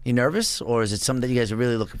Manor. You nervous, or is it something that you guys are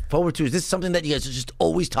really looking forward to? Is this something that you guys are just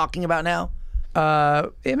always talking about now?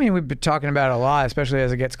 I mean, we've been talking about it a lot, especially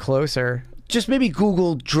as it gets closer. Just maybe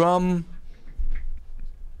Google drum.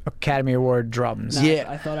 Academy Award drums. Nah,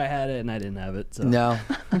 Yeah. I thought I had it and I didn't have it. So. No.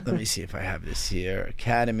 Let me see if I have this here.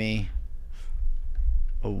 Academy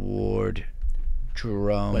Award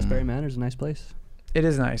drum. Westbury Manor's a nice place. It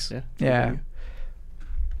is nice. Yeah.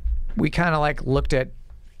 We kind of like looked at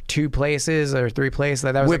 2 places or 3 places.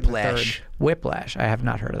 That was Whiplash. Like the third. Whiplash. I have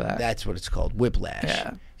not heard of that. That's what it's called. Whiplash.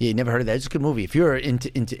 Yeah. You never heard of that? It's a good movie. If you're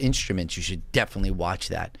into instruments, you should definitely watch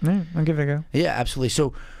that. Yeah, I'll give it a go. Yeah, absolutely.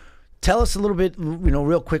 So tell us a little bit,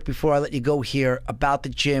 real quick before I let you go here about the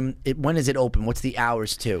gym. When is it open? What's the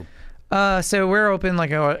hours too? So we're open like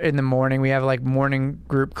in the morning. We have like morning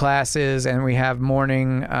group classes and we have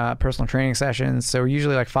morning personal training sessions. So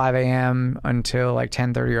usually like 5 a.m. until like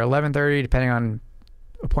 10:30 or 11:30, depending on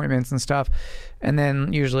appointments and stuff. And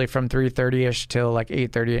then usually from 3:30ish till like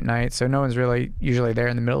 8:30 at night. So no one's really usually there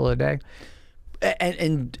in the middle of the day.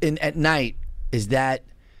 And at night, is that,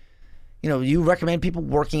 you recommend people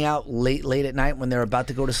working out late at night when they're about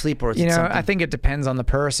to go to sleep, or is it something? I think it depends on the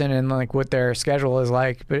person and like what their schedule is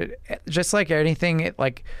like. But just like anything,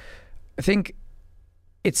 I think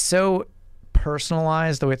it's so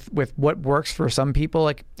personalized with what works for some people.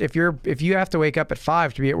 Like if you have to wake up at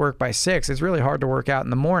 5 to be at work by 6, it's really hard to work out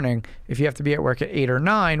in the morning. If you have to be at work at 8 or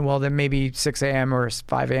 9, well then maybe 6 a.m. or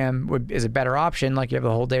 5 a.m. is a better option. Like you have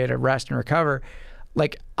the whole day to rest and recover.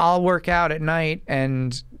 Like I'll work out at night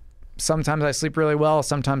and sometimes I sleep really well.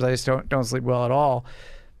 Sometimes I just don't sleep well at all.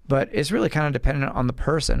 But it's really kind of dependent on the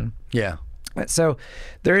person. Yeah. So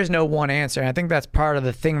there is no one answer. And I think that's part of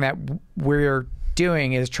the thing that we're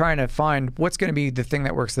doing is trying to find what's going to be the thing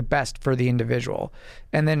that works the best for the individual.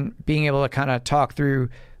 And then being able to kind of talk through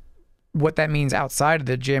what that means outside of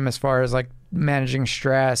the gym as far as like managing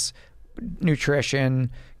stress,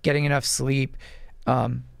 nutrition, getting enough sleep.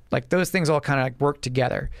 Like those things all kind of like work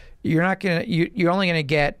together. You're only going to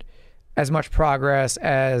get as much progress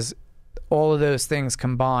as all of those things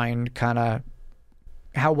combined, kind of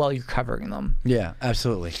how well you're covering them. Yeah,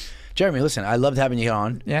 absolutely. Jeremy, listen, I loved having you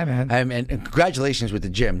on. Yeah, man. And congratulations with the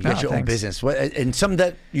gym. You got your own thanks. business. And something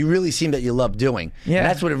that you really seem that you love doing. Yeah. And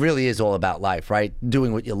that's what it really is all about life, right?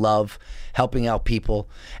 Doing what you love, helping out people.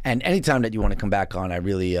 And anytime that you want to come back on, I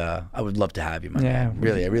would love to have you, man. Yeah.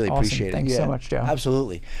 Really, I really Awesome. appreciate it. Thanks Yeah, so much, Joe.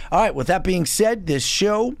 Absolutely. All right, with that being said, this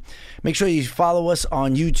show, make sure you follow us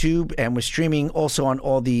on YouTube, and we're streaming also on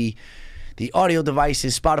all the audio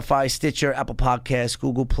devices, Spotify, Stitcher, Apple Podcasts,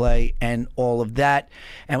 Google Play, and all of that.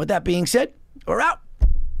 And with that being said, we're out.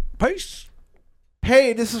 Peace.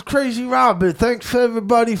 Hey, this is Crazy Robin. Thanks for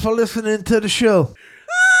everybody for listening to the show.